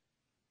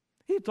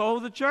 He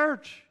told the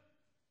church,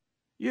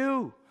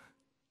 you.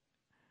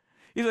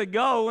 He said,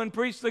 go and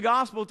preach the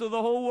gospel to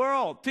the whole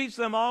world. Teach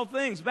them all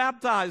things.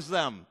 Baptize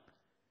them.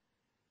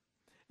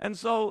 And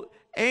so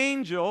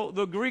angel,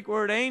 the Greek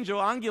word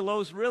angel,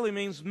 angelos, really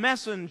means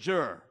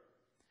messenger.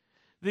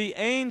 The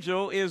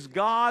angel is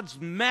God's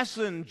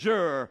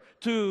messenger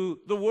to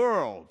the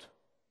world.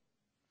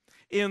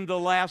 In the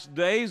last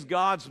days,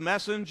 God's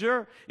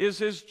messenger is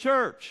his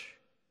church.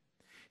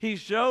 He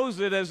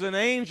shows it as an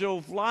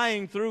angel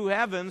flying through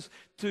heavens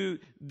to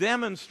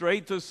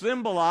demonstrate, to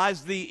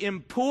symbolize the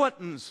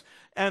importance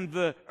and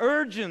the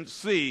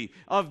urgency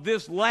of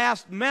this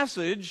last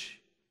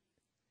message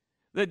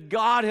that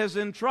God has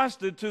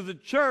entrusted to the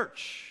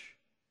church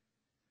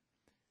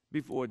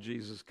before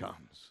Jesus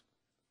comes.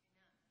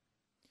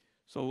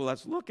 So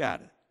let's look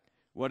at it.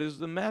 What is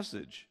the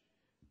message?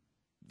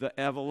 The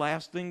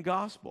everlasting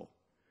gospel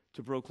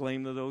to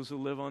proclaim to those who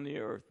live on the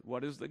earth.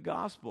 What is the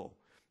gospel?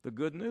 The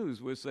good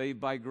news. We're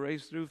saved by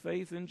grace through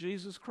faith in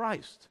Jesus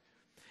Christ.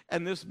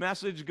 And this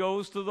message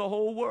goes to the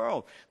whole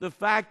world. The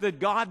fact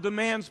that God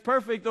demands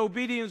perfect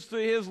obedience to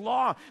His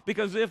law,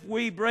 because if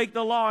we break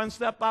the law and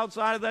step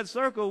outside of that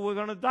circle, we're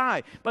going to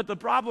die. But the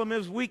problem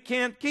is we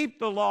can't keep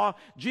the law.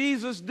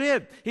 Jesus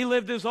did. He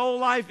lived His whole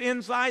life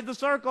inside the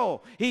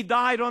circle. He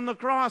died on the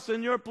cross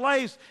in your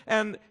place,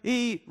 and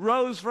He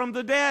rose from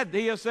the dead.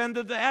 He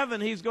ascended to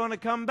heaven. He's going to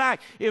come back.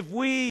 If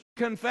we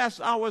confess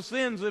our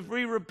sins, if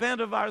we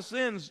repent of our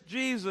sins,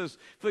 Jesus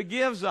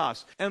forgives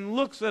us and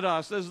looks at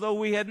us as though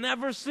we had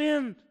never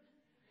sinned.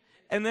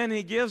 And then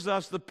He gives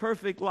us the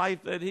perfect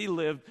life that He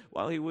lived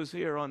while He was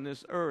here on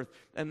this earth.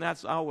 And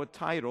that's our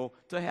title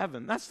to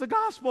heaven. That's the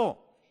gospel.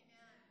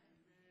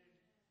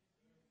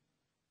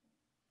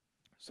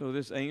 So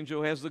this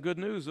angel has the good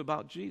news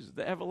about Jesus,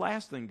 the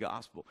everlasting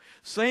gospel.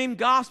 Same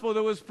gospel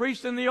that was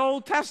preached in the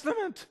Old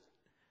Testament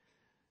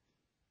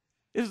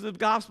is the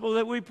gospel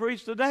that we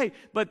preach today.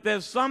 But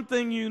there's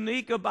something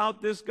unique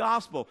about this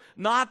gospel.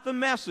 Not the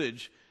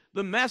message.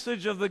 The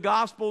message of the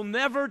gospel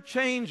never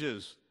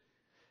changes.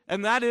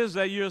 And that is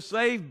that you're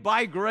saved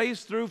by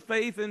grace through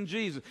faith in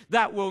Jesus.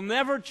 That will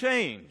never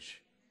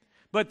change.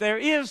 But there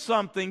is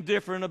something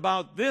different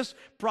about this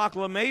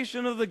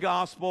proclamation of the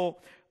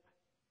gospel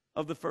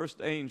of the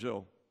first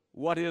angel.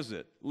 What is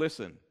it?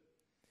 Listen.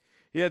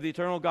 He had the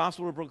eternal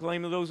gospel to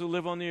proclaim to those who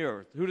live on the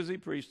earth. Who does He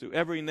preach to?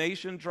 Every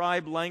nation,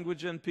 tribe,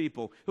 language, and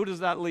people. Who does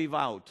that leave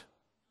out?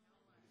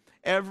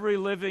 Every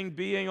living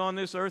being on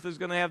this earth is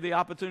going to have the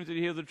opportunity to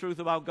hear the truth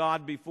about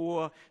God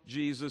before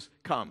Jesus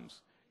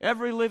comes.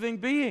 Every living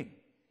being.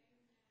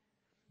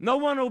 No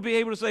one will be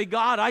able to say,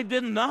 God, I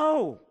didn't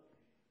know.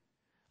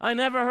 I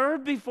never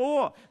heard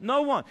before.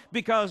 No one.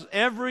 Because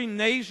every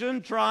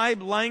nation,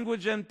 tribe,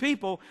 language, and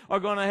people are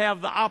going to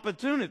have the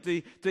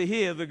opportunity to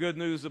hear the good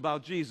news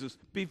about Jesus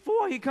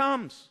before He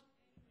comes.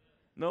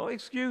 No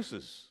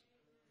excuses.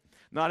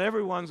 Not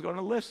everyone's going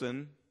to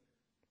listen,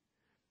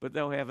 but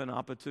they'll have an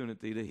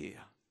opportunity to hear.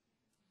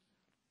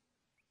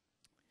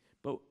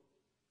 But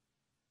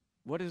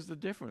what is the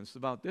difference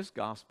about this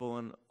gospel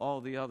and all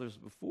the others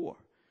before?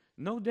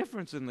 No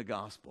difference in the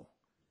gospel.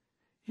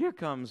 Here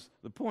comes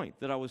the point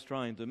that I was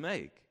trying to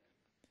make.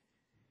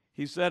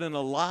 He said in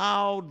a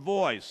loud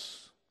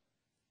voice.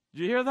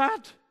 Did you hear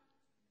that?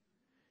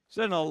 He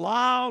said in a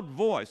loud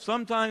voice.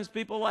 Sometimes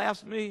people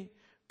ask me,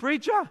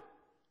 preacher,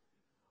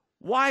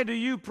 why do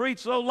you preach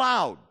so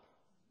loud?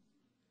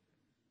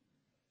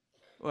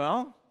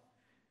 Well,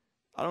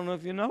 I don't know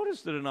if you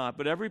noticed it or not,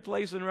 but every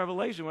place in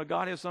Revelation where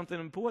God has something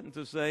important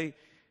to say,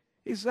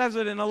 He says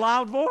it in a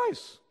loud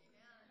voice.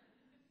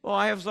 Well,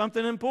 I have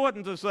something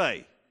important to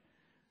say.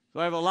 So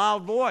I have a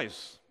loud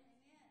voice.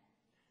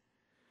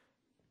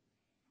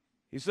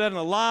 He said in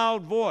a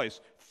loud voice,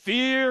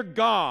 fear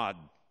God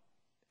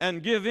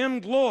and give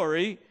Him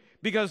glory,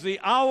 because the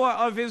hour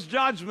of His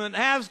judgment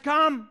has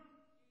come.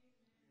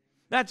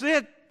 That's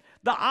it.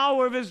 The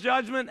hour of His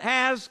judgment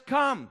has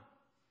come.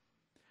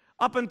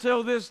 Up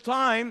until this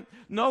time,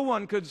 no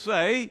one could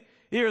say,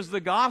 here's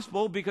the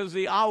gospel, because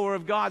the hour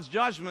of God's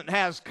judgment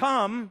has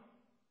come.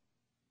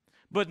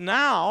 But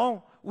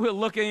now we're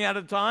looking at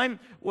a time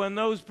when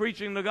those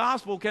preaching the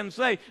gospel can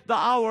say the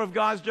hour of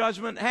God's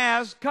judgment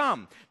has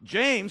come.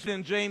 James,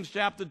 in James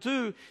chapter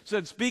 2,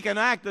 said, speak and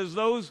act as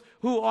those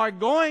who are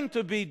going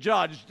to be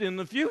judged in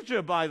the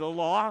future by the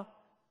law.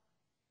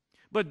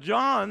 But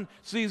John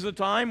sees a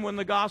time when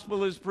the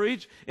gospel is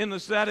preached in the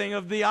setting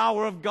of the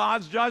hour of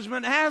God's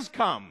judgment has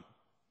come.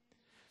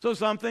 So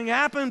something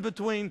happened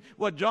between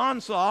what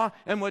John saw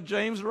and what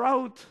James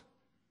wrote.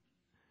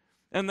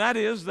 And that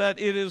is that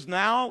it is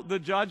now the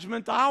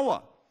judgment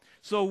hour.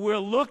 So we're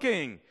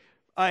looking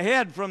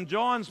ahead from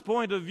John's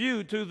point of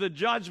view to the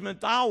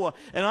judgment hour.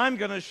 And I'm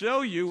going to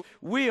show you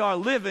we are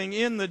living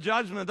in the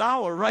judgment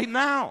hour right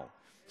now.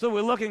 So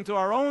we're looking to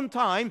our own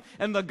time,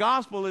 and the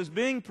gospel is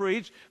being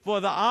preached, for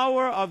the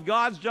hour of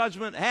God's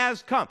judgment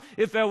has come.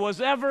 If there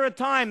was ever a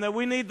time that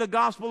we need the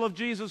gospel of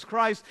Jesus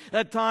Christ,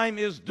 that time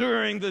is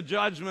during the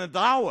judgment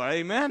hour.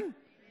 Amen?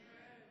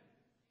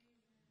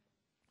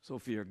 So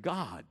fear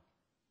God.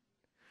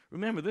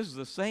 Remember, this is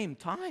the same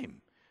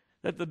time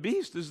that the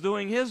beast is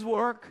doing his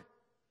work.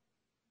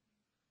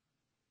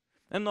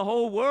 And the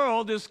whole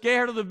world is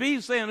scared of the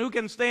beast, saying, who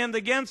can stand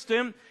against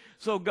him?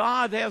 So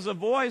God has a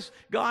voice,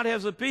 God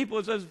has a people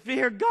that says,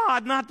 fear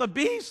God, not the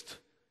beast.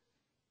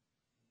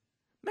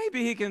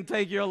 Maybe he can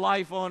take your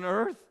life on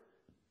earth.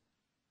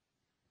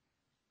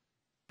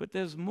 But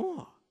there's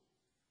more.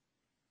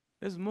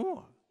 There's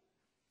more.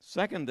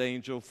 Second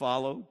angel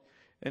followed,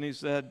 and he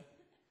said,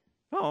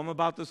 oh, I'm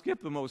about to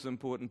skip the most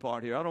important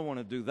part here. I don't want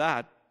to do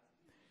that.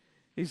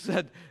 He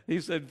said,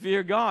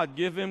 fear God,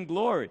 give him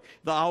glory.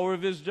 The hour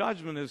of his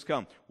judgment has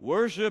come.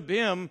 Worship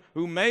him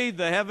who made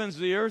the heavens,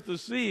 the earth, the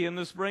sea, and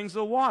the springs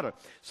of water.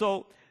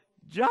 So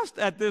just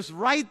at this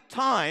right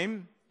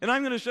time, and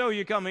I'm going to show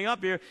you coming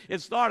up here,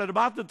 it started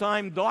about the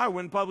time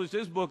Darwin published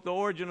his book, The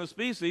Origin of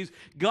Species.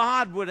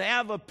 God would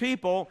have a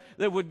people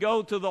that would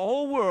go to the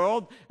whole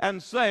world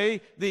and say,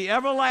 the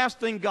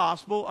everlasting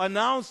gospel,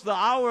 announce the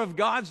hour of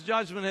God's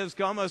judgment has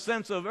come, a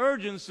sense of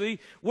urgency,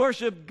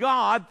 worship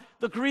God,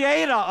 the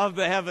creator of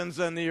the heavens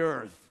and the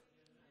earth.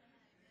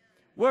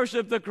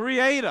 Worship the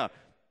creator.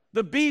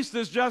 The beast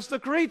is just a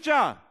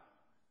creature.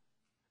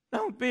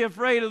 Don't be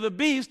afraid of the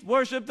beast.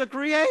 Worship the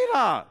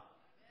creator.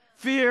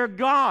 Fear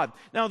God.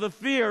 Now, the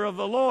fear of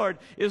the Lord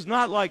is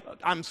not like,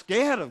 I'm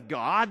scared of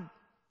God.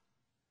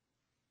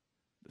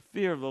 The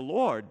fear of the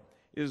Lord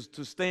is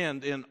to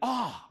stand in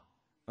awe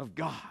of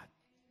God.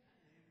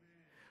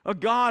 A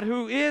God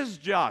who is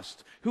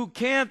just, who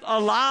can't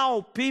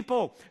allow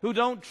people who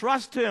don't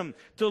trust Him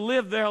to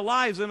live their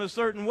lives in a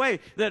certain way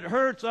that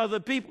hurts other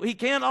people. He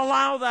can't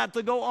allow that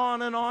to go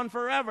on and on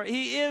forever.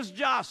 He is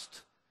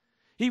just.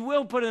 He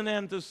will put an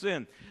end to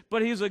sin.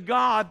 But He's a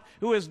God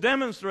who has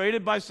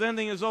demonstrated by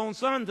sending His own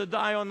Son to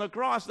die on the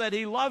cross that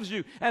He loves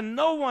you, and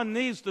no one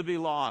needs to be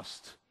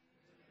lost.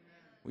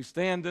 We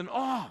stand in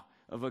awe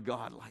of a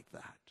God like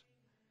that.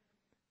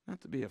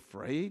 Not to be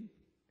afraid,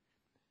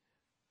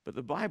 but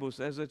the Bible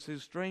says it's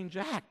His strange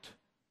act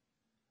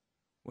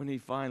when He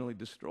finally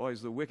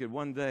destroys the wicked.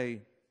 One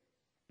day,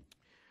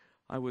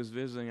 I was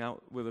visiting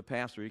out with a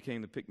pastor. He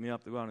came to pick me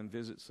up to go out and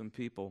visit some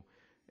people.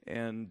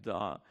 And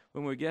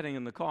when we were getting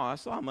in the car, I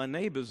saw my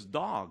neighbor's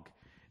dog.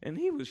 And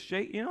he was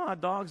shaking. You know how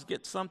dogs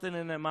get something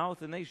in their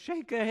mouth and they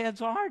shake their heads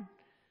hard?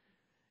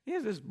 He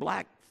has this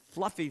black,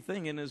 fluffy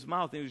thing in his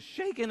mouth. He was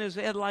shaking his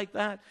head like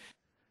that.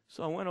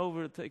 So I went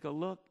over to take a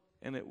look,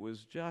 and it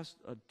was just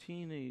a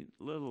teeny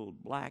little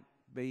black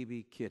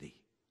baby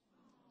kitty.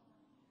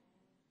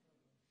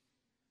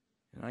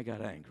 And I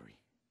got angry.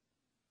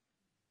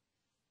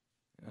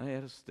 And I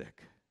had a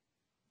stick.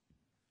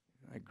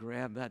 I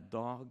grabbed that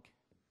dog.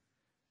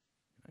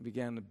 I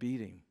began to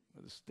beat him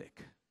with a stick.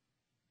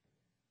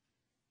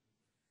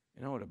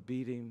 And I would have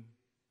beat him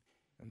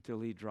until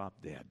he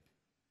dropped dead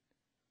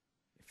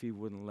if he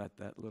wouldn't let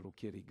that little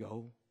kitty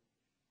go.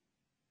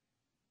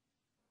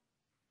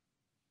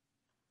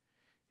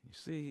 You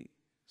see,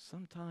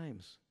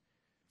 sometimes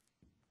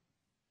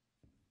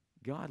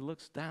God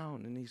looks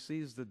down and He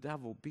sees the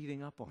devil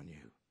beating up on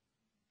you.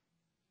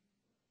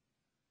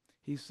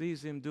 He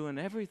sees him doing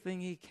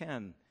everything he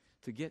can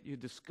to get you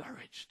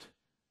discouraged,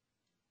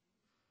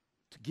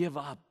 to give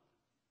up,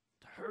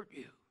 to hurt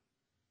you.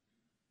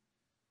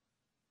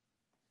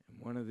 And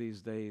one of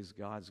these days,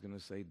 God's going to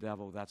say,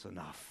 devil, that's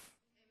enough.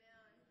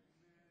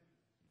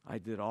 Amen. I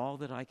did all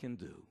that I can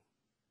do.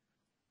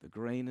 The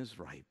grain is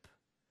ripe.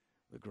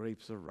 The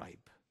grapes are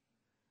ripe.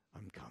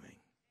 I'm coming.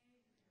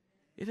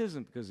 It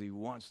isn't because He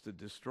wants to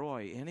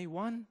destroy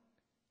anyone,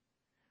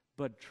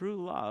 but true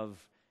love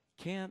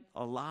can't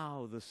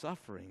allow the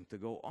suffering to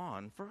go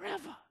on forever.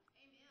 Amen.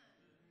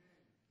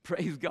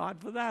 Praise God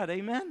for that.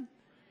 Amen?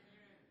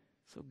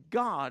 So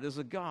God is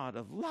a God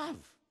of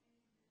love.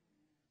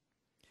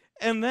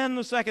 And then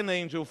the second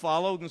angel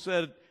followed and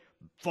said,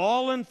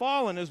 fallen,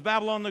 fallen is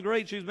Babylon the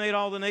Great. She's made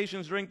all the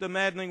nations drink the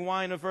maddening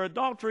wine of her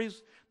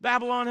adulteries.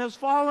 Babylon has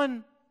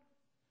fallen.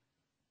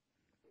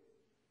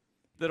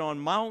 That on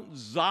Mount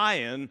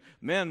Zion,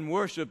 men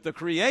worship the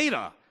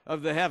Creator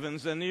of the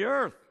heavens and the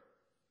earth.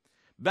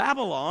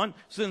 Babylon,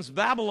 since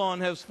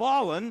Babylon has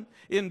fallen,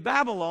 in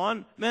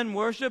Babylon, men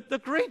worship the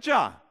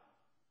creature,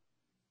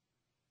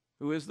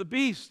 who is the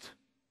beast.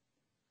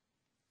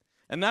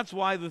 And that's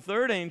why the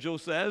third angel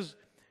says,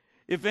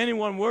 if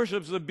anyone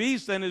worships the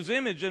beast and his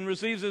image and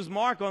receives his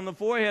mark on the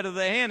forehead of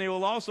the hand, he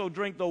will also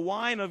drink the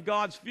wine of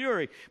God's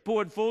fury,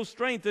 poured full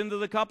strength into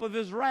the cup of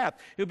His wrath.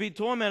 He'll be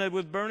tormented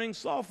with burning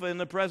sulfur in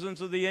the presence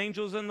of the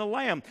angels and the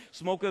Lamb.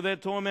 Smoke of their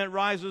torment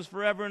rises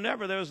forever and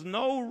ever. There's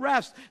no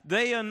rest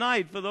day and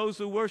night for those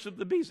who worship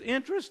the beast.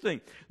 Interesting.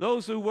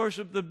 Those who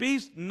worship the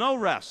beast, no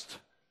rest.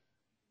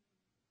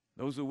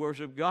 Those who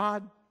worship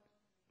God,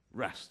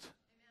 rest.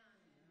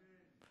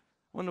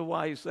 Wonder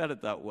why He said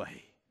it that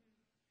way.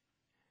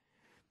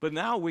 But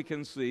now we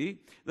can see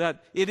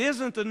that it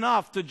isn't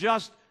enough to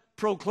just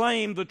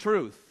proclaim the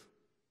truth.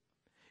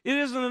 It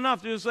isn't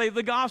enough to just say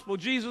the gospel.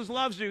 Jesus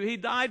loves you. He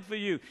died for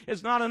you.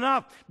 It's not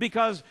enough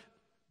because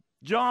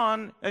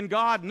John and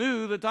God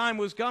knew the time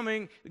was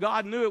coming.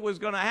 God knew it was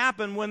going to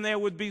happen when there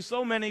would be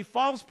so many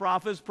false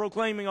prophets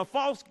proclaiming a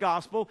false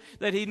gospel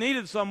that He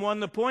needed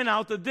someone to point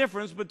out the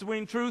difference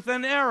between truth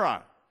and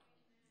error.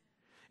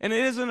 And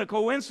it isn't a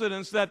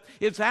coincidence that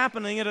it's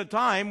happening at a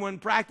time when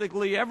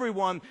practically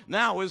everyone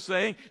now is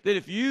saying that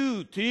if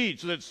you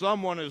teach that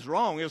someone is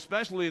wrong,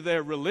 especially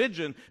their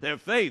religion, their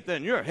faith,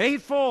 then you're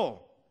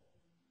hateful.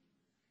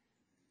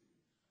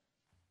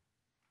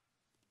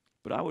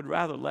 But I would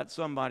rather let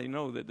somebody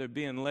know that they're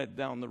being led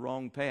down the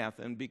wrong path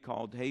and be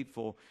called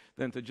hateful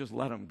than to just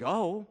let them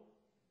go.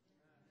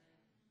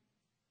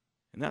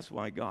 And that's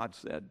why God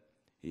said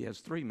He has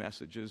 3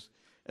 messages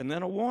and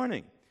then a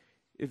warning.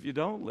 If you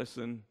don't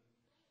listen,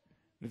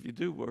 if you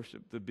do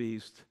worship the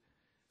beast,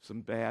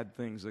 some bad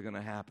things are going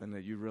to happen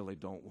that you really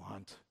don't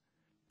want.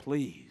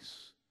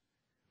 Please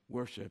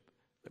worship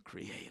the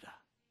Creator.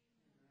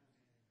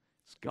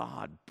 It's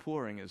God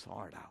pouring his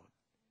heart out.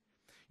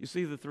 You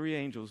see, the three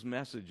angels'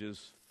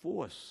 messages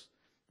force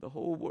the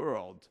whole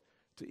world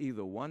to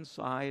either one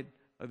side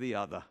or the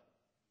other.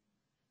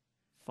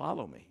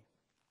 Follow me.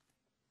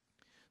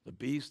 The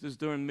beast is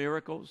doing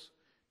miracles,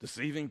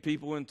 deceiving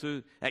people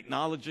into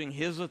acknowledging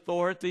his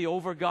authority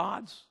over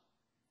God's.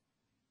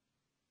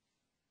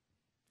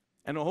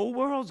 And the whole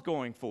world's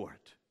going for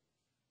it.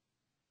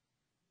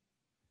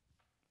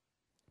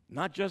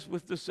 Not just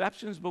with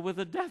deceptions, but with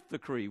a death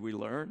decree, we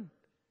learn.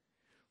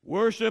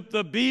 Worship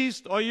the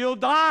beast or you'll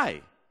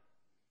die.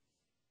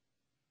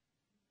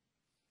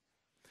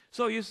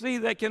 So you see,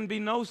 there can be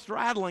no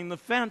straddling the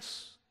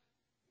fence.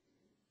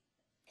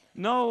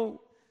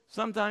 No,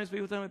 sometimes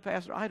people tell me,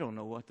 Pastor, I don't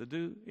know what to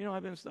do. You know,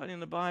 I've been studying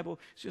the Bible.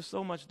 It's just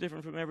so much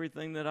different from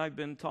everything that I've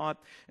been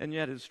taught, and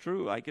yet it's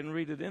true. I can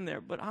read it in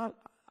there, but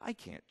I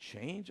can't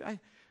change.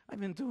 I've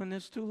been doing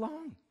this too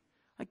long.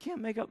 I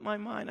can't make up my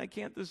mind. I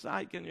can't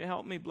decide. Can you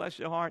help me? Bless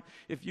your heart.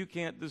 If you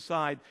can't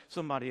decide,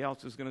 somebody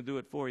else is going to do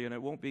it for you, and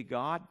it won't be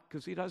God,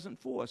 because he doesn't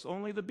force.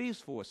 Only the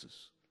beast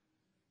forces.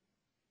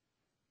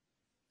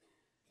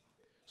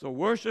 So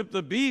worship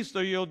the beast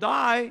or you'll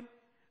die.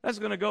 That's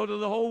going to go to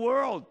the whole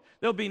world.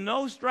 There'll be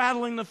no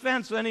straddling the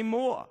fence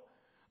anymore.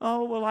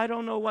 Oh, well, I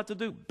don't know what to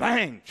do.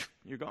 Bang!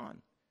 You're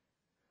gone.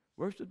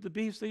 Worship the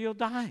beast or you'll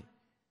die.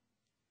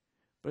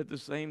 But at the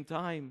same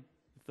time,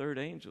 the third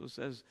angel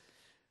says,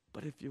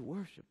 but if you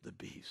worship the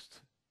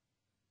beast,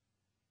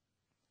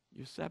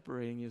 you're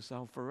separating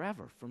yourself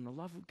forever from the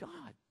love of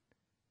God.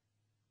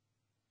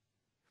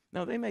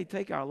 Now, they may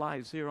take our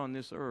lives here on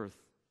this earth,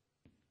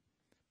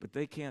 but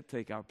they can't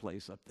take our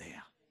place up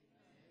there.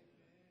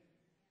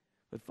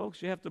 But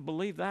folks, you have to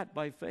believe that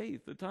by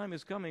faith. The time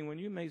is coming when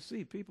you may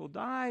see people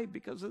die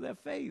because of their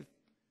faith.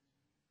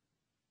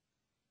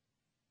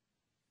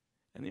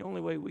 And the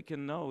only way we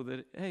can know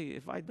that, hey,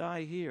 if I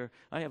die here,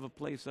 I have a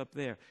place up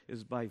there,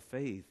 is by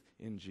faith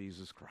in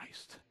Jesus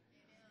Christ.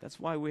 That's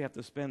why we have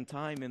to spend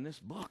time in this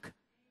book.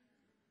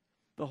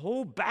 The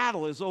whole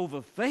battle is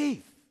over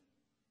faith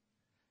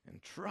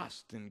and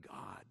trust in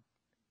God.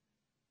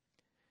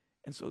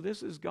 And so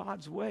this is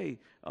God's way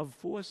of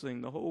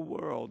forcing the whole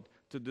world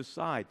to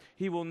decide.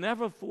 He will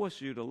never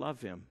force you to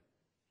love him.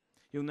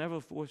 He'll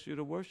never force you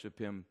to worship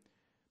him,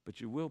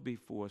 but you will be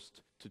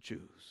forced to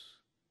choose.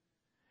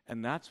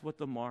 And that's what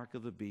the mark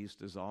of the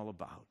beast is all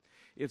about.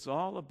 It's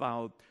all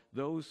about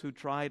those who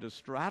try to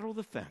straddle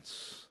the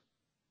fence.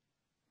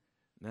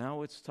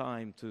 Now it's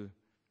time to,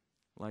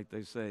 like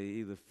they say,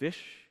 either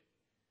fish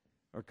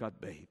or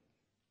cut bait.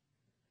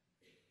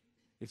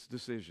 It's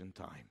decision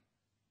time.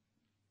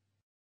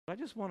 I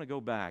just want to go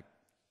back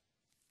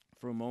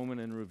for a moment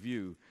and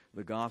review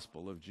the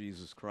gospel of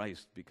Jesus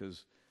Christ,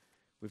 because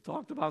we've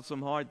talked about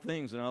some hard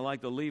things, and I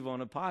like to leave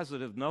on a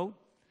positive note.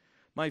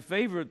 My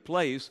favorite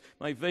place,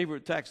 my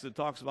favorite text that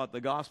talks about the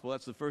gospel,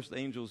 that's the first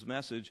angel's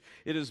message.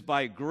 It is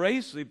by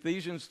grace,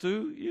 Ephesians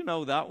 2, you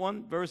know that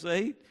one, verse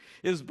 8.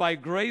 It is by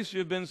grace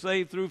you've been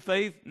saved through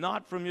faith,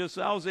 not from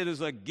yourselves. It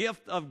is a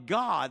gift of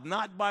God,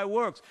 not by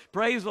works.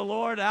 Praise the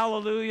Lord,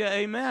 hallelujah,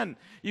 amen.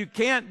 You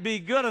can't be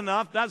good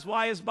enough. That's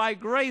why it's by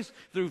grace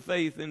through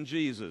faith in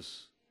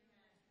Jesus.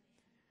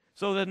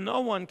 So that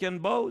no one can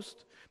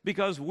boast.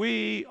 Because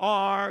we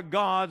are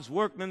God's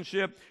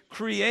workmanship,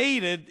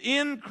 created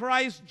in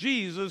Christ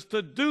Jesus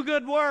to do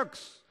good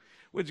works,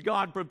 which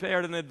God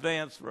prepared in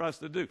advance for us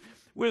to do.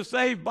 We're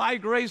saved by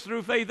grace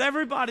through faith.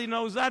 Everybody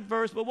knows that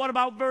verse, but what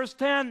about verse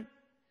 10?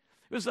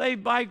 We're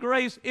saved by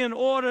grace in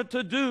order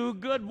to do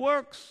good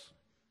works.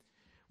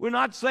 We're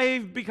not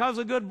saved because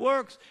of good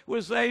works.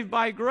 We're saved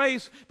by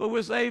grace, but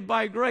we're saved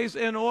by grace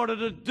in order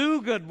to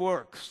do good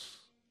works.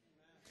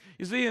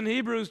 You see, in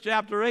Hebrews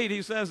chapter 8,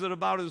 he says it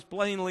about as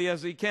plainly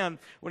as he can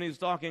when he's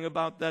talking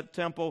about that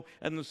temple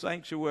and the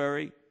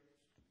sanctuary.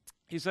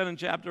 He said in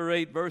chapter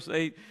 8, verse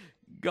 8,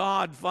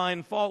 God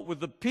find fault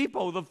with the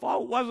people. The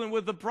fault wasn't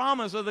with the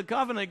promise of the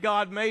covenant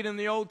God made in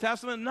the Old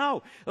Testament.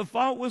 No, the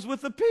fault was with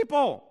the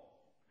people.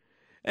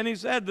 And he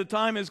said, the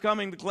time is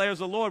coming, declares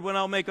the Lord, when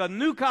I'll make a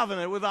new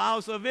covenant with the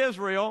house of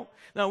Israel.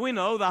 Now, we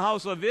know the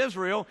house of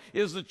Israel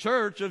is the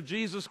church of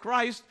Jesus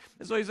Christ.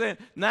 And so he's saying,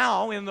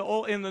 now, in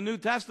the New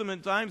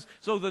Testament times,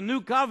 so the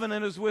new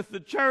covenant is with the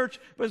church,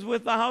 but it's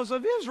with the house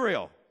of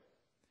Israel.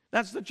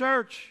 That's the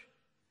church.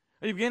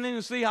 Are you beginning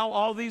to see how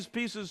all these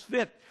pieces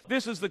fit?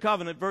 This is the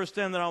covenant, verse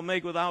 10, that I'll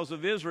make with the house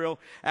of Israel.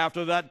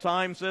 After that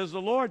time, says the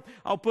Lord,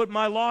 I'll put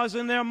my laws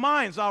in their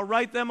minds. I'll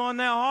write them on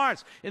their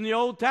hearts. In the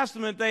Old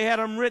Testament, they had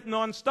them written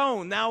on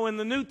stone. Now in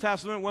the New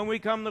Testament, when we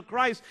come to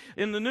Christ,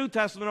 in the New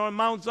Testament on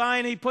Mount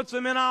Zion, he puts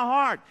them in our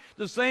heart.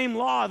 The same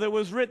law that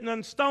was written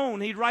on stone,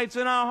 he writes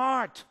in our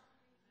heart.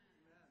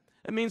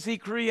 It means he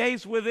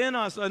creates within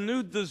us a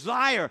new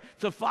desire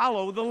to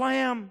follow the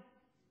Lamb.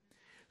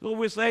 So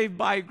we're saved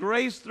by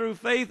grace through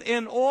faith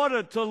in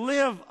order to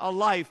live a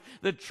life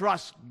that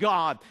trusts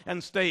God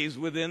and stays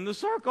within the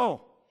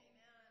circle.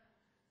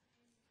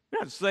 We're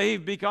not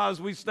saved because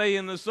we stay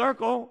in the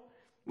circle.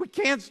 We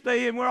can't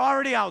stay in. We're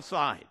already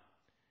outside.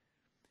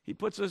 He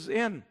puts us in,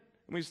 and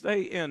we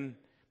stay in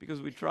because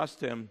we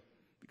trust him,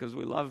 because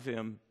we love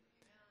him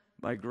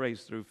by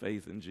grace through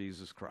faith in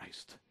Jesus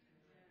Christ.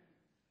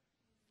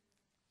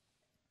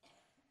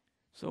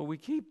 So we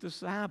keep the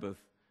Sabbath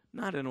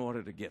not in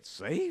order to get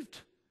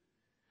saved,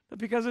 but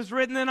because it's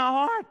written in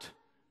our heart.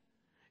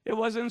 It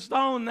was in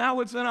stone,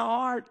 now it's in our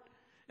heart.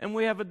 And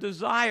we have a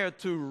desire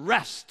to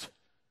rest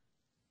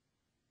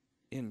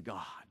in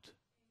God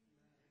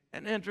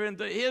and enter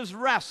into his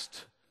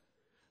rest.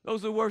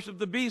 Those who worship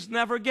the beast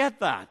never get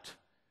that.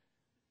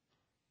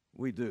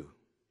 We do.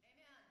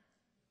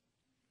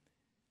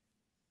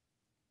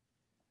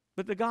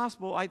 But the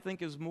gospel, I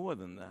think, is more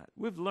than that.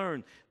 We've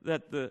learned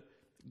that the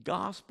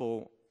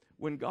gospel,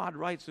 when God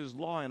writes his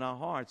law in our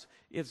hearts,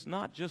 it's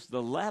not just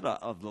the letter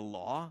of the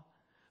law.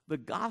 The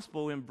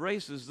gospel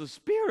embraces the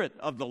spirit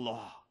of the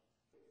law.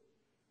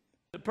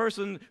 The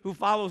person who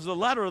follows the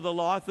letter of the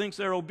law thinks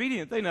they're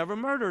obedient. They never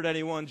murdered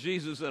anyone.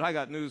 Jesus said, I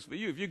got news for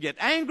you. If you get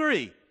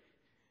angry,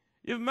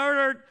 you've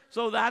murdered.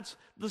 So that's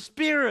the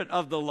spirit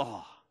of the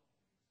law.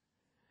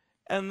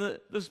 And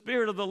the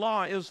spirit of the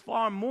law is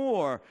far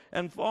more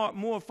and far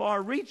more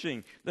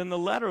far-reaching than the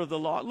letter of the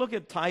law. Look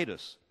at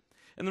Titus.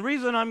 And the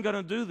reason I'm going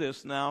to do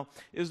this now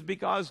is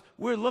because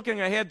we're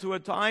looking ahead to a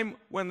time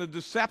when the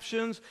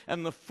deceptions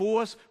and the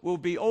force will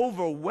be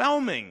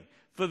overwhelming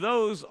for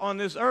those on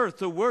this earth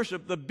to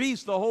worship the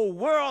beast. The whole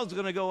world's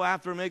going to go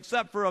after him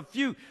except for a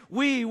few.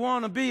 We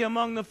want to be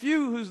among the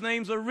few whose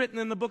names are written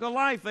in the book of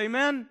life.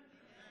 Amen?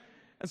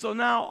 And so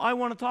now I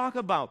want to talk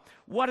about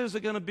what is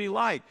it going to be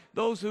like?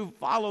 Those who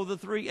follow the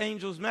three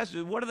angels'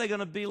 messages, what are they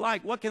going to be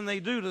like? What can they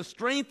do to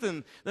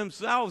strengthen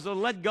themselves or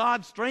let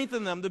God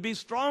strengthen them to be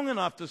strong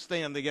enough to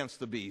stand against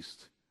the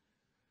beast?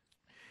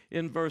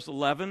 In verse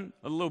 11,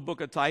 a little book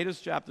of Titus,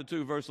 chapter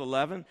 2, verse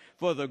 11,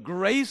 for the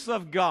grace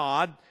of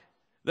God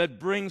that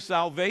brings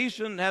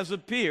salvation has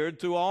appeared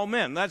to all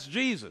men. That's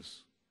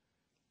Jesus.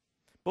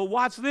 But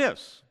watch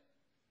this.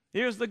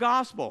 Here's the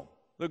gospel,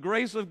 the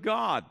grace of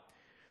God.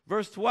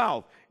 Verse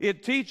 12,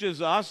 it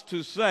teaches us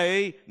to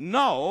say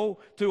no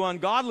to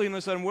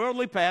ungodliness and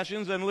worldly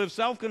passions and live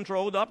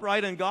self-controlled,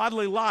 upright, and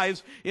godly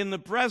lives in the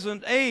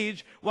present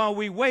age while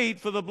we wait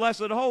for the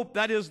blessed hope,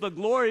 that is the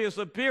glorious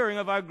appearing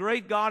of our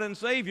great God and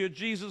Savior,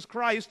 Jesus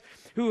Christ,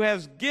 who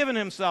has given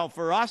himself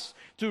for us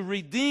to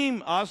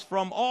redeem us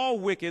from all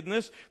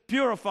wickedness,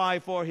 purify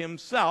for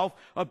himself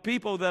a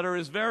people that are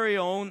his very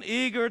own,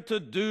 eager to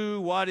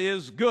do what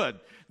is good.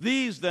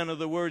 These, then, are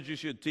the words you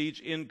should teach,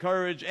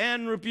 encourage,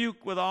 and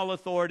rebuke with all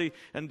authority,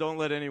 and don't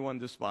let anyone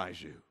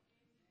despise you.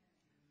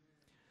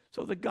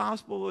 So the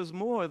gospel is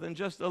more than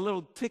just a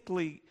little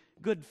tickly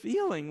good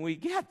feeling we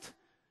get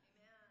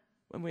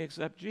when we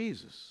accept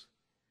Jesus.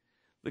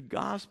 The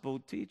gospel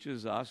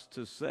teaches us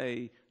to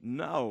say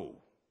no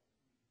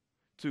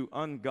to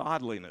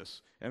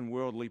ungodliness and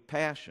worldly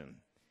passion,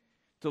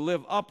 to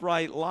live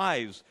upright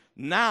lives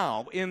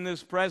now in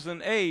this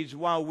present age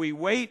while we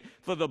wait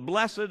for the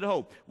blessed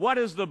hope. What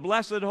is the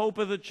blessed hope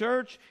of the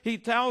church? He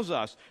tells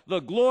us the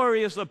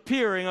glorious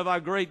appearing of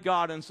our great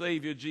God and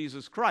Savior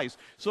Jesus Christ.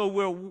 So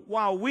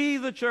while we,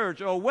 the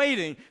church, are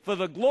waiting for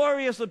the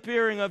glorious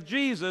appearing of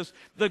Jesus,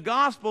 the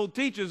gospel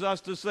teaches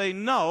us to say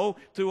no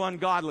to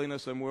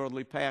ungodliness and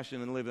worldly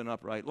passion and live an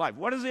upright life.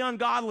 What is the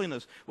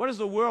ungodliness? What is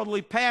the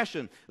worldly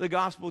passion the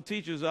gospel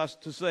teaches us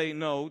to say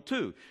no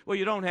to? Well,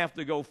 you don't have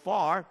to go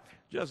far.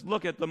 Just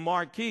look at the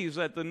marquees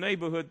at the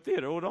neighborhood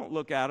theater. Oh, don't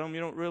look at them.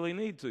 You don't really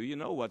need to. You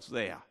know what's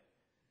there.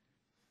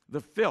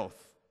 The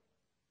filth,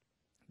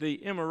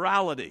 the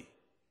immorality,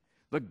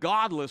 the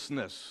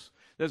godlessness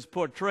that's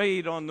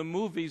portrayed on the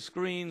movie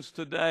screens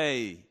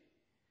today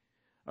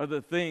are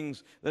the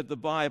things that the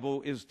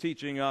Bible is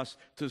teaching us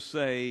to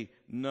say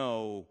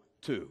no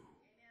to.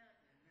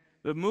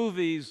 The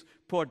movies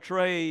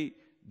portray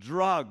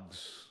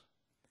drugs,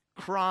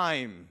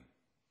 crime,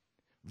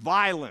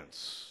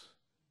 violence,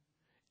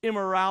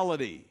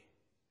 immorality,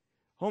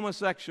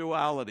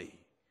 homosexuality,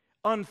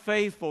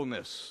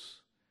 unfaithfulness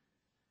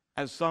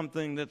as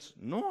something that's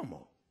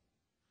normal,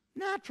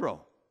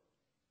 natural.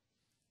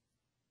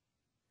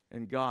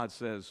 And God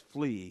says,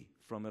 flee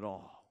from it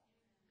all.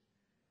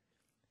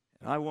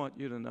 And I want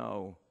you to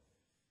know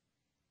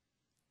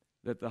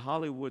that the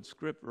Hollywood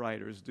script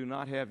writers do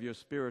not have your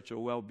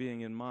spiritual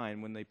well-being in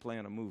mind when they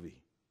plan a movie.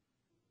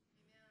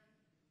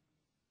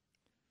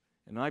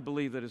 And I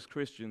believe that as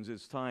Christians,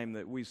 it's time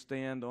that we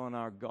stand on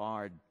our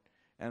guard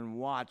and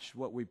watch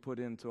what we put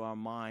into our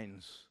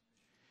minds,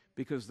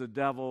 because the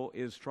devil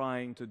is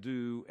trying to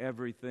do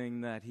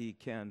everything that he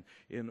can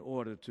in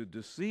order to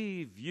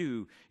deceive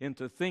you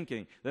into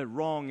thinking that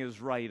wrong is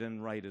right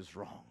and right is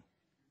wrong.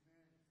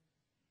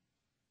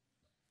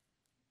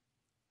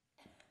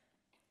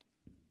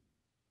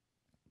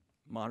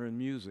 Modern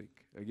music,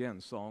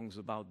 again, songs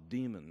about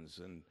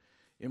demons and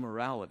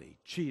immorality,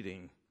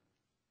 cheating.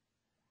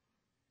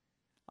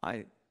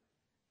 Well,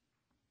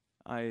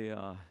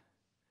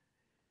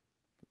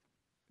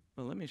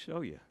 let me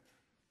show you.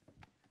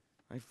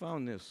 I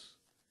found this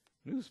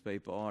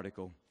newspaper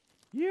article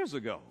years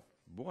ago.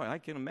 Boy, I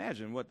can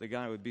imagine what the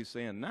guy would be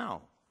saying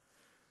now.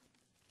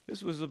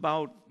 This was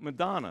about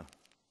Madonna.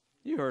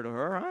 You heard of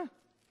her, huh?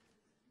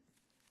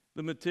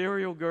 The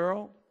Material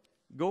Girl.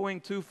 Going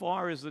Too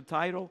Far is the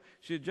title.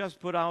 She had just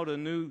put out a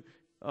new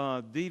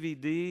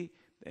DVD,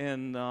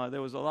 and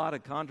there was a lot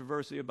of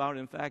controversy about it.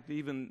 In fact,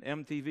 even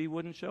MTV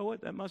wouldn't show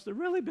it. That must have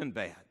really been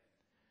bad.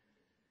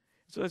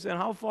 So I said,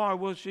 how far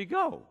will she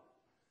go?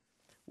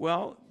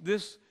 Well,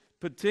 this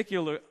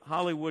particular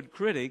Hollywood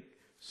critic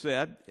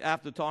said,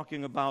 after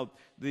talking about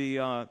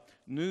the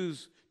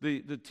news,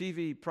 the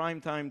TV,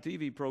 primetime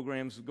TV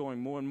programs going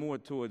more and more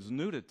towards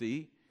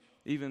nudity,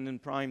 even in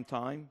prime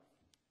time.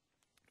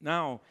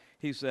 Now,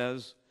 he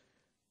says,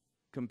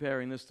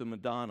 comparing this to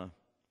Madonna,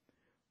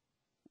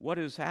 what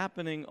is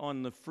happening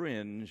on the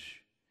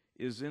fringe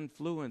is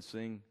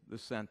influencing the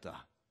center.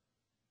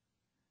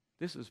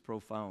 This is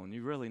profound.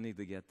 You really need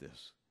to get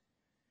this.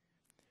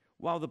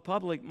 While the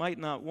public might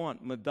not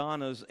want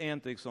Madonna's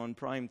antics on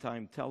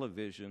primetime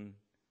television,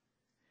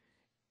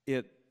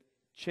 it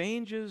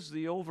changes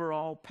the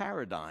overall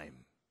paradigm,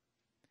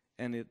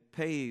 and it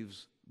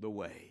paves the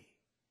way.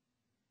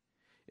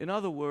 In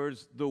other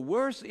words, the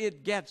worse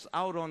it gets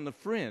out on the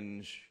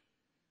fringe,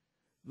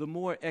 the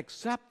more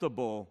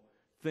acceptable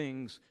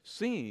things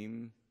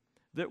seem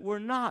that were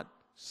not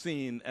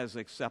seen as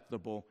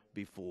acceptable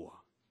before.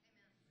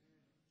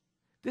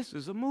 This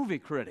is a movie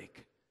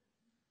critic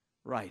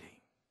writing.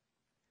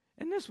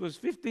 And this was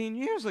 15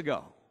 years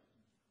ago.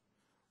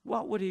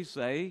 What would he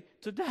say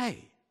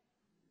today?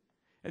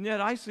 And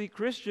yet I see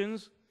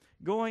Christians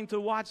going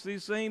to watch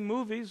these same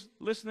movies,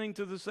 listening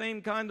to the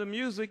same kind of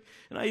music,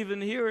 and I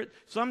even hear it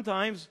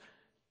sometimes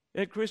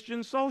at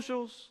Christian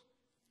socials.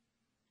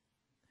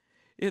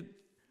 It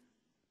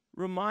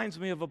reminds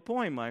me of a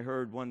poem I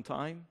heard one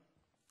time.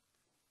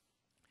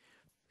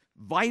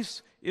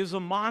 Vice is a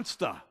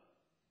monster,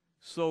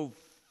 so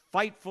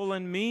frightful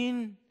and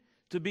mean,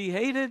 to be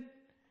hated,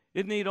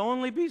 it need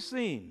only be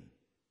seen.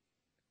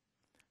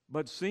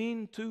 But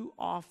seen too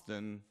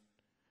often,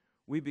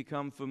 we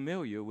become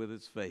familiar with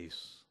its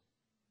face.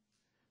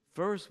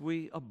 First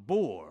we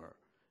abhor,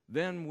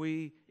 then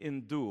we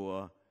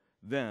endure,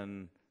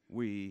 then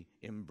we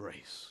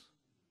embrace.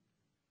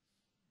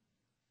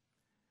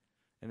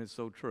 And it's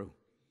so true.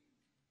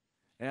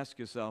 Ask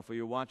yourself, are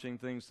you watching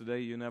things today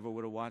you never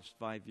would have watched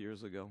 5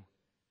 years ago?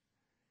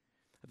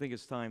 I think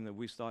it's time that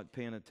we start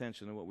paying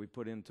attention to what we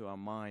put into our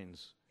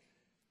minds.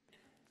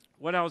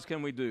 What else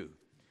can we do?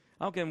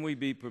 How can we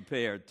be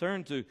prepared?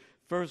 Turn to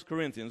 1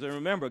 Corinthians. And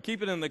remember,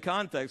 keep it in the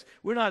context.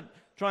 We're not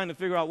trying to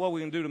figure out what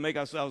we can do to make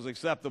ourselves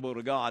acceptable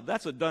to God.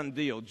 That's a done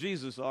deal.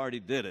 Jesus already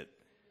did it.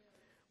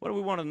 What do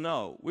we want to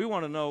know? We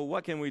want to know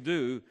what can we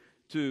do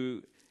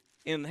to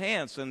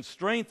enhance and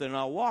strengthen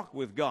our walk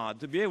with God,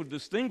 to be able to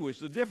distinguish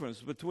the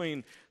difference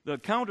between the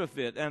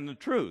counterfeit and the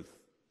truth.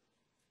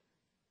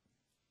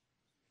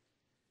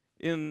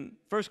 In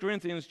 1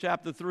 Corinthians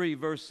chapter 3,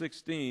 verse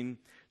 16,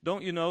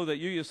 don't you know that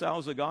you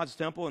yourselves are God's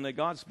temple and that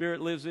God's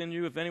Spirit lives in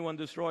you? If anyone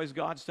destroys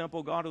God's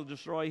temple, God will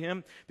destroy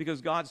him,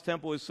 because God's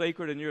temple is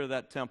sacred and you're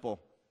that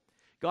temple.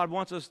 God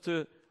wants us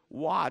to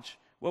watch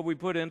what we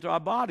put into our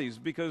bodies,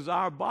 because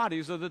our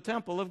bodies are the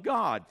temple of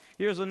God.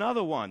 Here's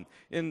another one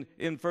in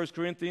 1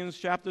 Corinthians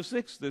chapter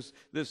 6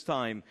 this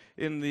time,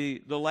 in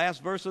the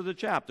last verse of the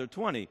chapter,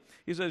 20.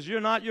 He says,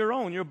 you're not your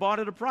own, you're bought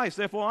at a price.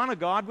 Therefore honor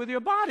God with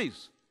your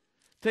bodies.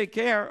 Take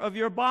care of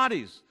your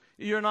bodies.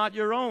 You're not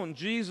your own.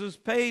 Jesus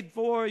paid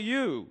for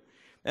you.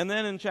 And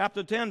then in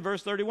chapter 10,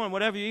 verse 31,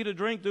 whatever you eat or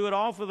drink, do it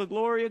all for the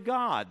glory of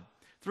God.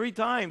 3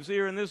 times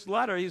here in this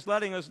letter, he's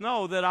letting us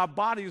know that our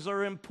bodies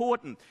are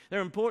important.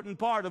 They're an important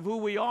part of who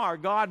we are.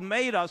 God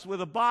made us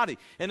with a body,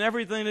 and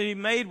everything that he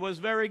made was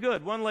very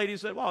good. One lady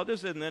said, well,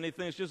 this isn't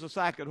anything. It's just a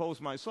sack that holds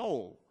my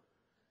soul.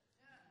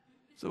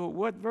 So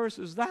what verse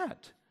is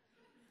that?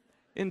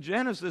 In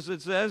Genesis,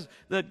 it says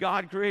that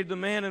God created the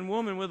man and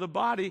woman with a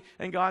body,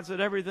 and God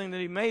said everything that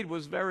he made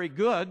was very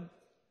good.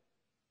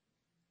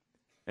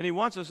 And he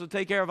wants us to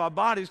take care of our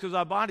bodies, because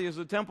our body is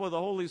the temple of the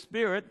Holy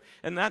Spirit,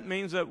 and that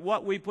means that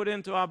what we put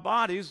into our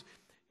bodies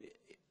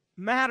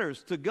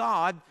matters to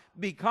God,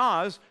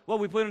 because what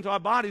we put into our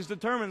bodies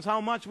determines how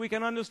much we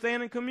can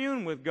understand and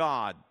commune with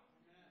God.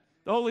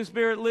 The Holy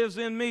Spirit lives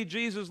in me.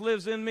 Jesus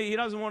lives in me. He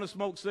doesn't want to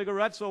smoke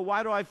cigarettes, so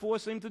why do I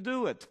force him to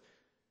do it?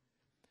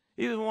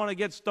 He doesn't want to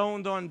get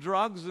stoned on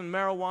drugs and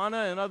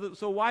marijuana and other,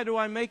 so why do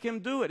I make him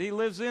do it? He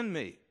lives in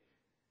me.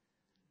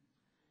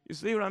 You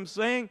see what I'm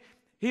saying?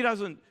 He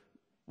doesn't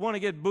want to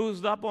get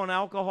boozed up on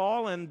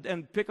alcohol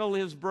and pickle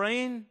his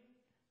brain.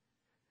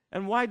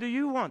 And why do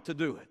you want to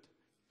do it?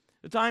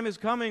 The time is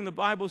coming, the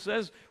Bible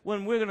says,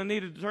 when we're going to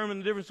need to determine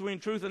the difference between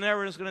truth and error,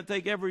 and it's going to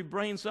take every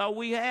brain cell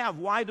we have.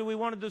 Why do we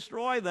want to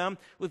destroy them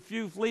with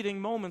few fleeting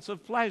moments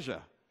of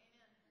pleasure?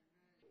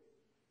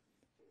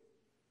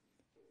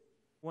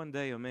 One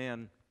day a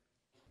man,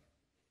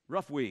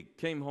 rough week,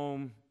 came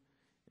home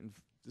and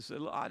said,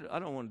 look, I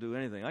don't want to do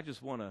anything. I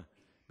just want to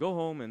go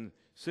home and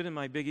sit in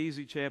my big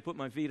easy chair, put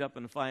my feet up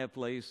in the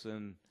fireplace,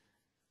 and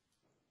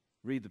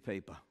read the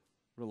paper,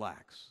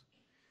 relax.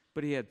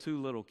 But he had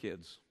 2 little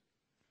kids.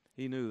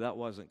 He knew that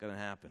wasn't going to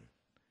happen.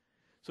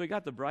 So he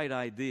got the bright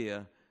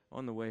idea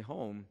on the way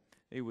home,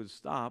 he would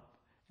stop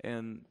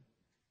and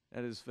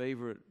at his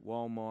favorite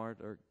Walmart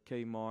or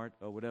Kmart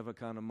or whatever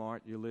kind of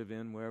mart you live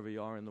in, wherever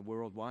you are in the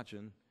world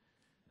watching,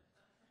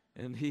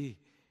 and he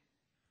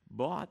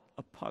bought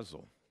a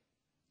puzzle.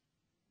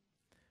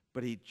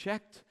 But he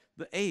checked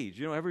the age.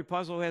 You know, every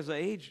puzzle has an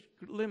age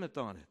limit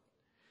on it.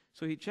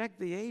 So he checked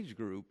the age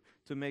group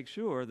to make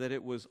sure that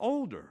it was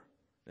older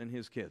than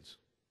his kids.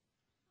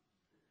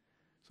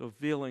 So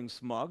feeling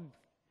smug,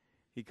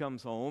 he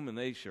comes home, and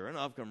they, sure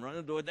enough, come running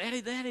to the door.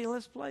 Daddy, Daddy,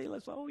 let's play.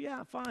 Oh,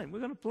 yeah, fine, we're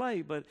going to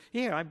play. But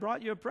here, I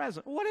brought you a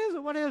present. What is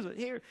it? What is it?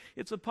 Here,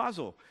 it's a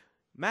puzzle.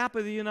 Map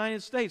of the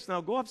United States.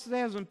 Now go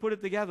upstairs and put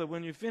it together.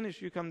 When you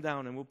finish, you come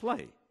down and we'll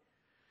play.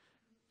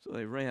 So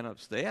they ran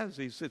upstairs.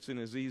 He sits in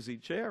his easy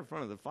chair in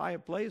front of the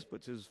fireplace,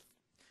 puts his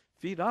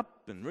feet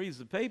up and reads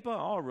the paper,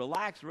 all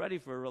relaxed, ready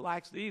for a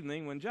relaxed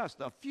evening, when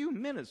just a few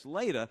minutes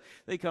later,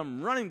 they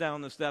come running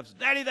down the steps.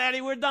 Daddy, Daddy,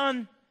 we're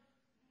done.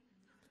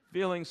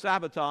 Feeling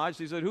sabotaged,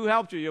 he said, who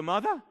helped you, your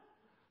mother?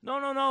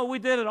 No, we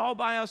did it all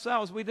by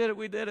ourselves. We did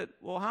it.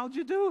 Well, how'd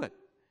you do it?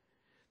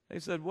 They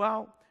said,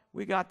 well,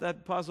 we got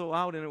that puzzle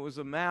out, and it was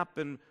a map,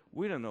 and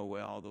we don't know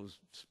where all those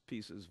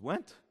pieces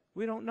went.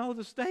 We don't know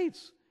the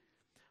states.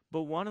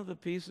 But one of the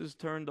pieces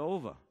turned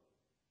over,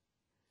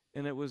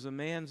 and it was a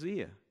man's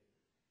ear.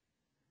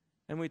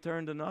 And we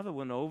turned another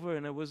one over,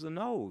 and it was a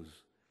nose.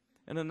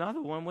 And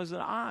another one was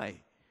an eye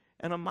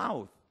and a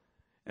mouth.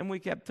 And we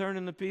kept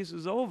turning the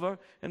pieces over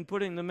and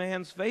putting the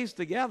man's face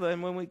together.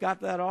 And when we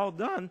got that all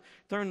done,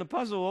 turned the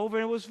puzzle over,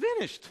 and it was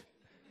finished.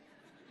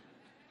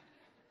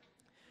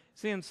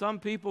 See, and some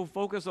people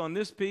focus on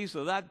this piece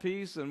or that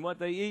piece and what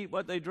they eat,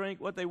 what they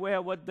drink, what they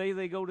wear, what day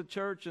they go to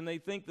church, and they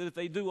think that if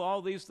they do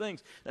all these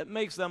things, that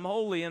makes them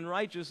holy and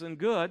righteous and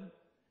good.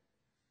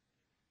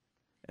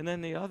 And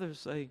then the others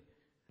say,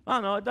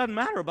 oh, no, it doesn't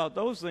matter about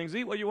those things.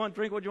 Eat what you want,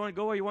 drink what you want,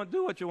 go where you want,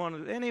 do what you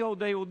want. Any old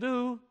day will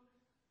do.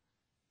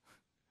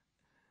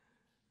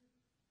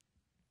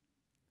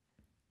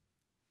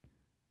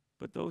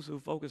 But those who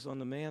focus on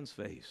the man's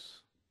face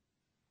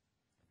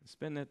and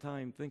spend their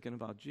time thinking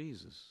about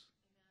Jesus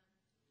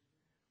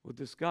will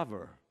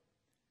discover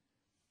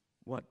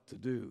what to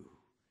do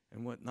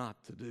and what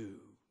not to do,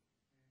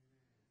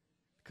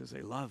 because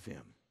they love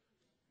him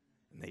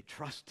and they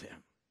trust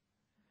him.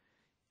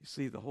 You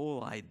see, the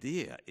whole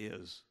idea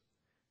is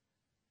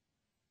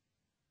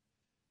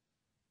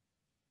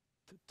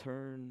to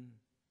turn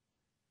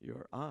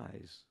your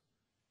eyes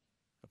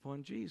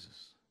upon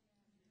Jesus.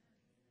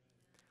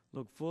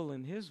 Look full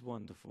in his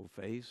wonderful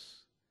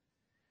face,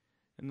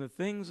 and the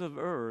things of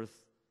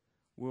earth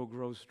will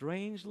grow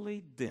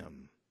strangely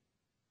dim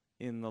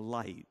in the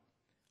light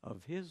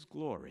of his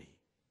glory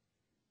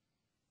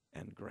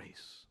and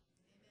grace.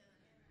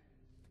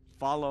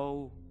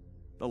 Follow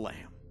the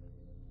Lamb.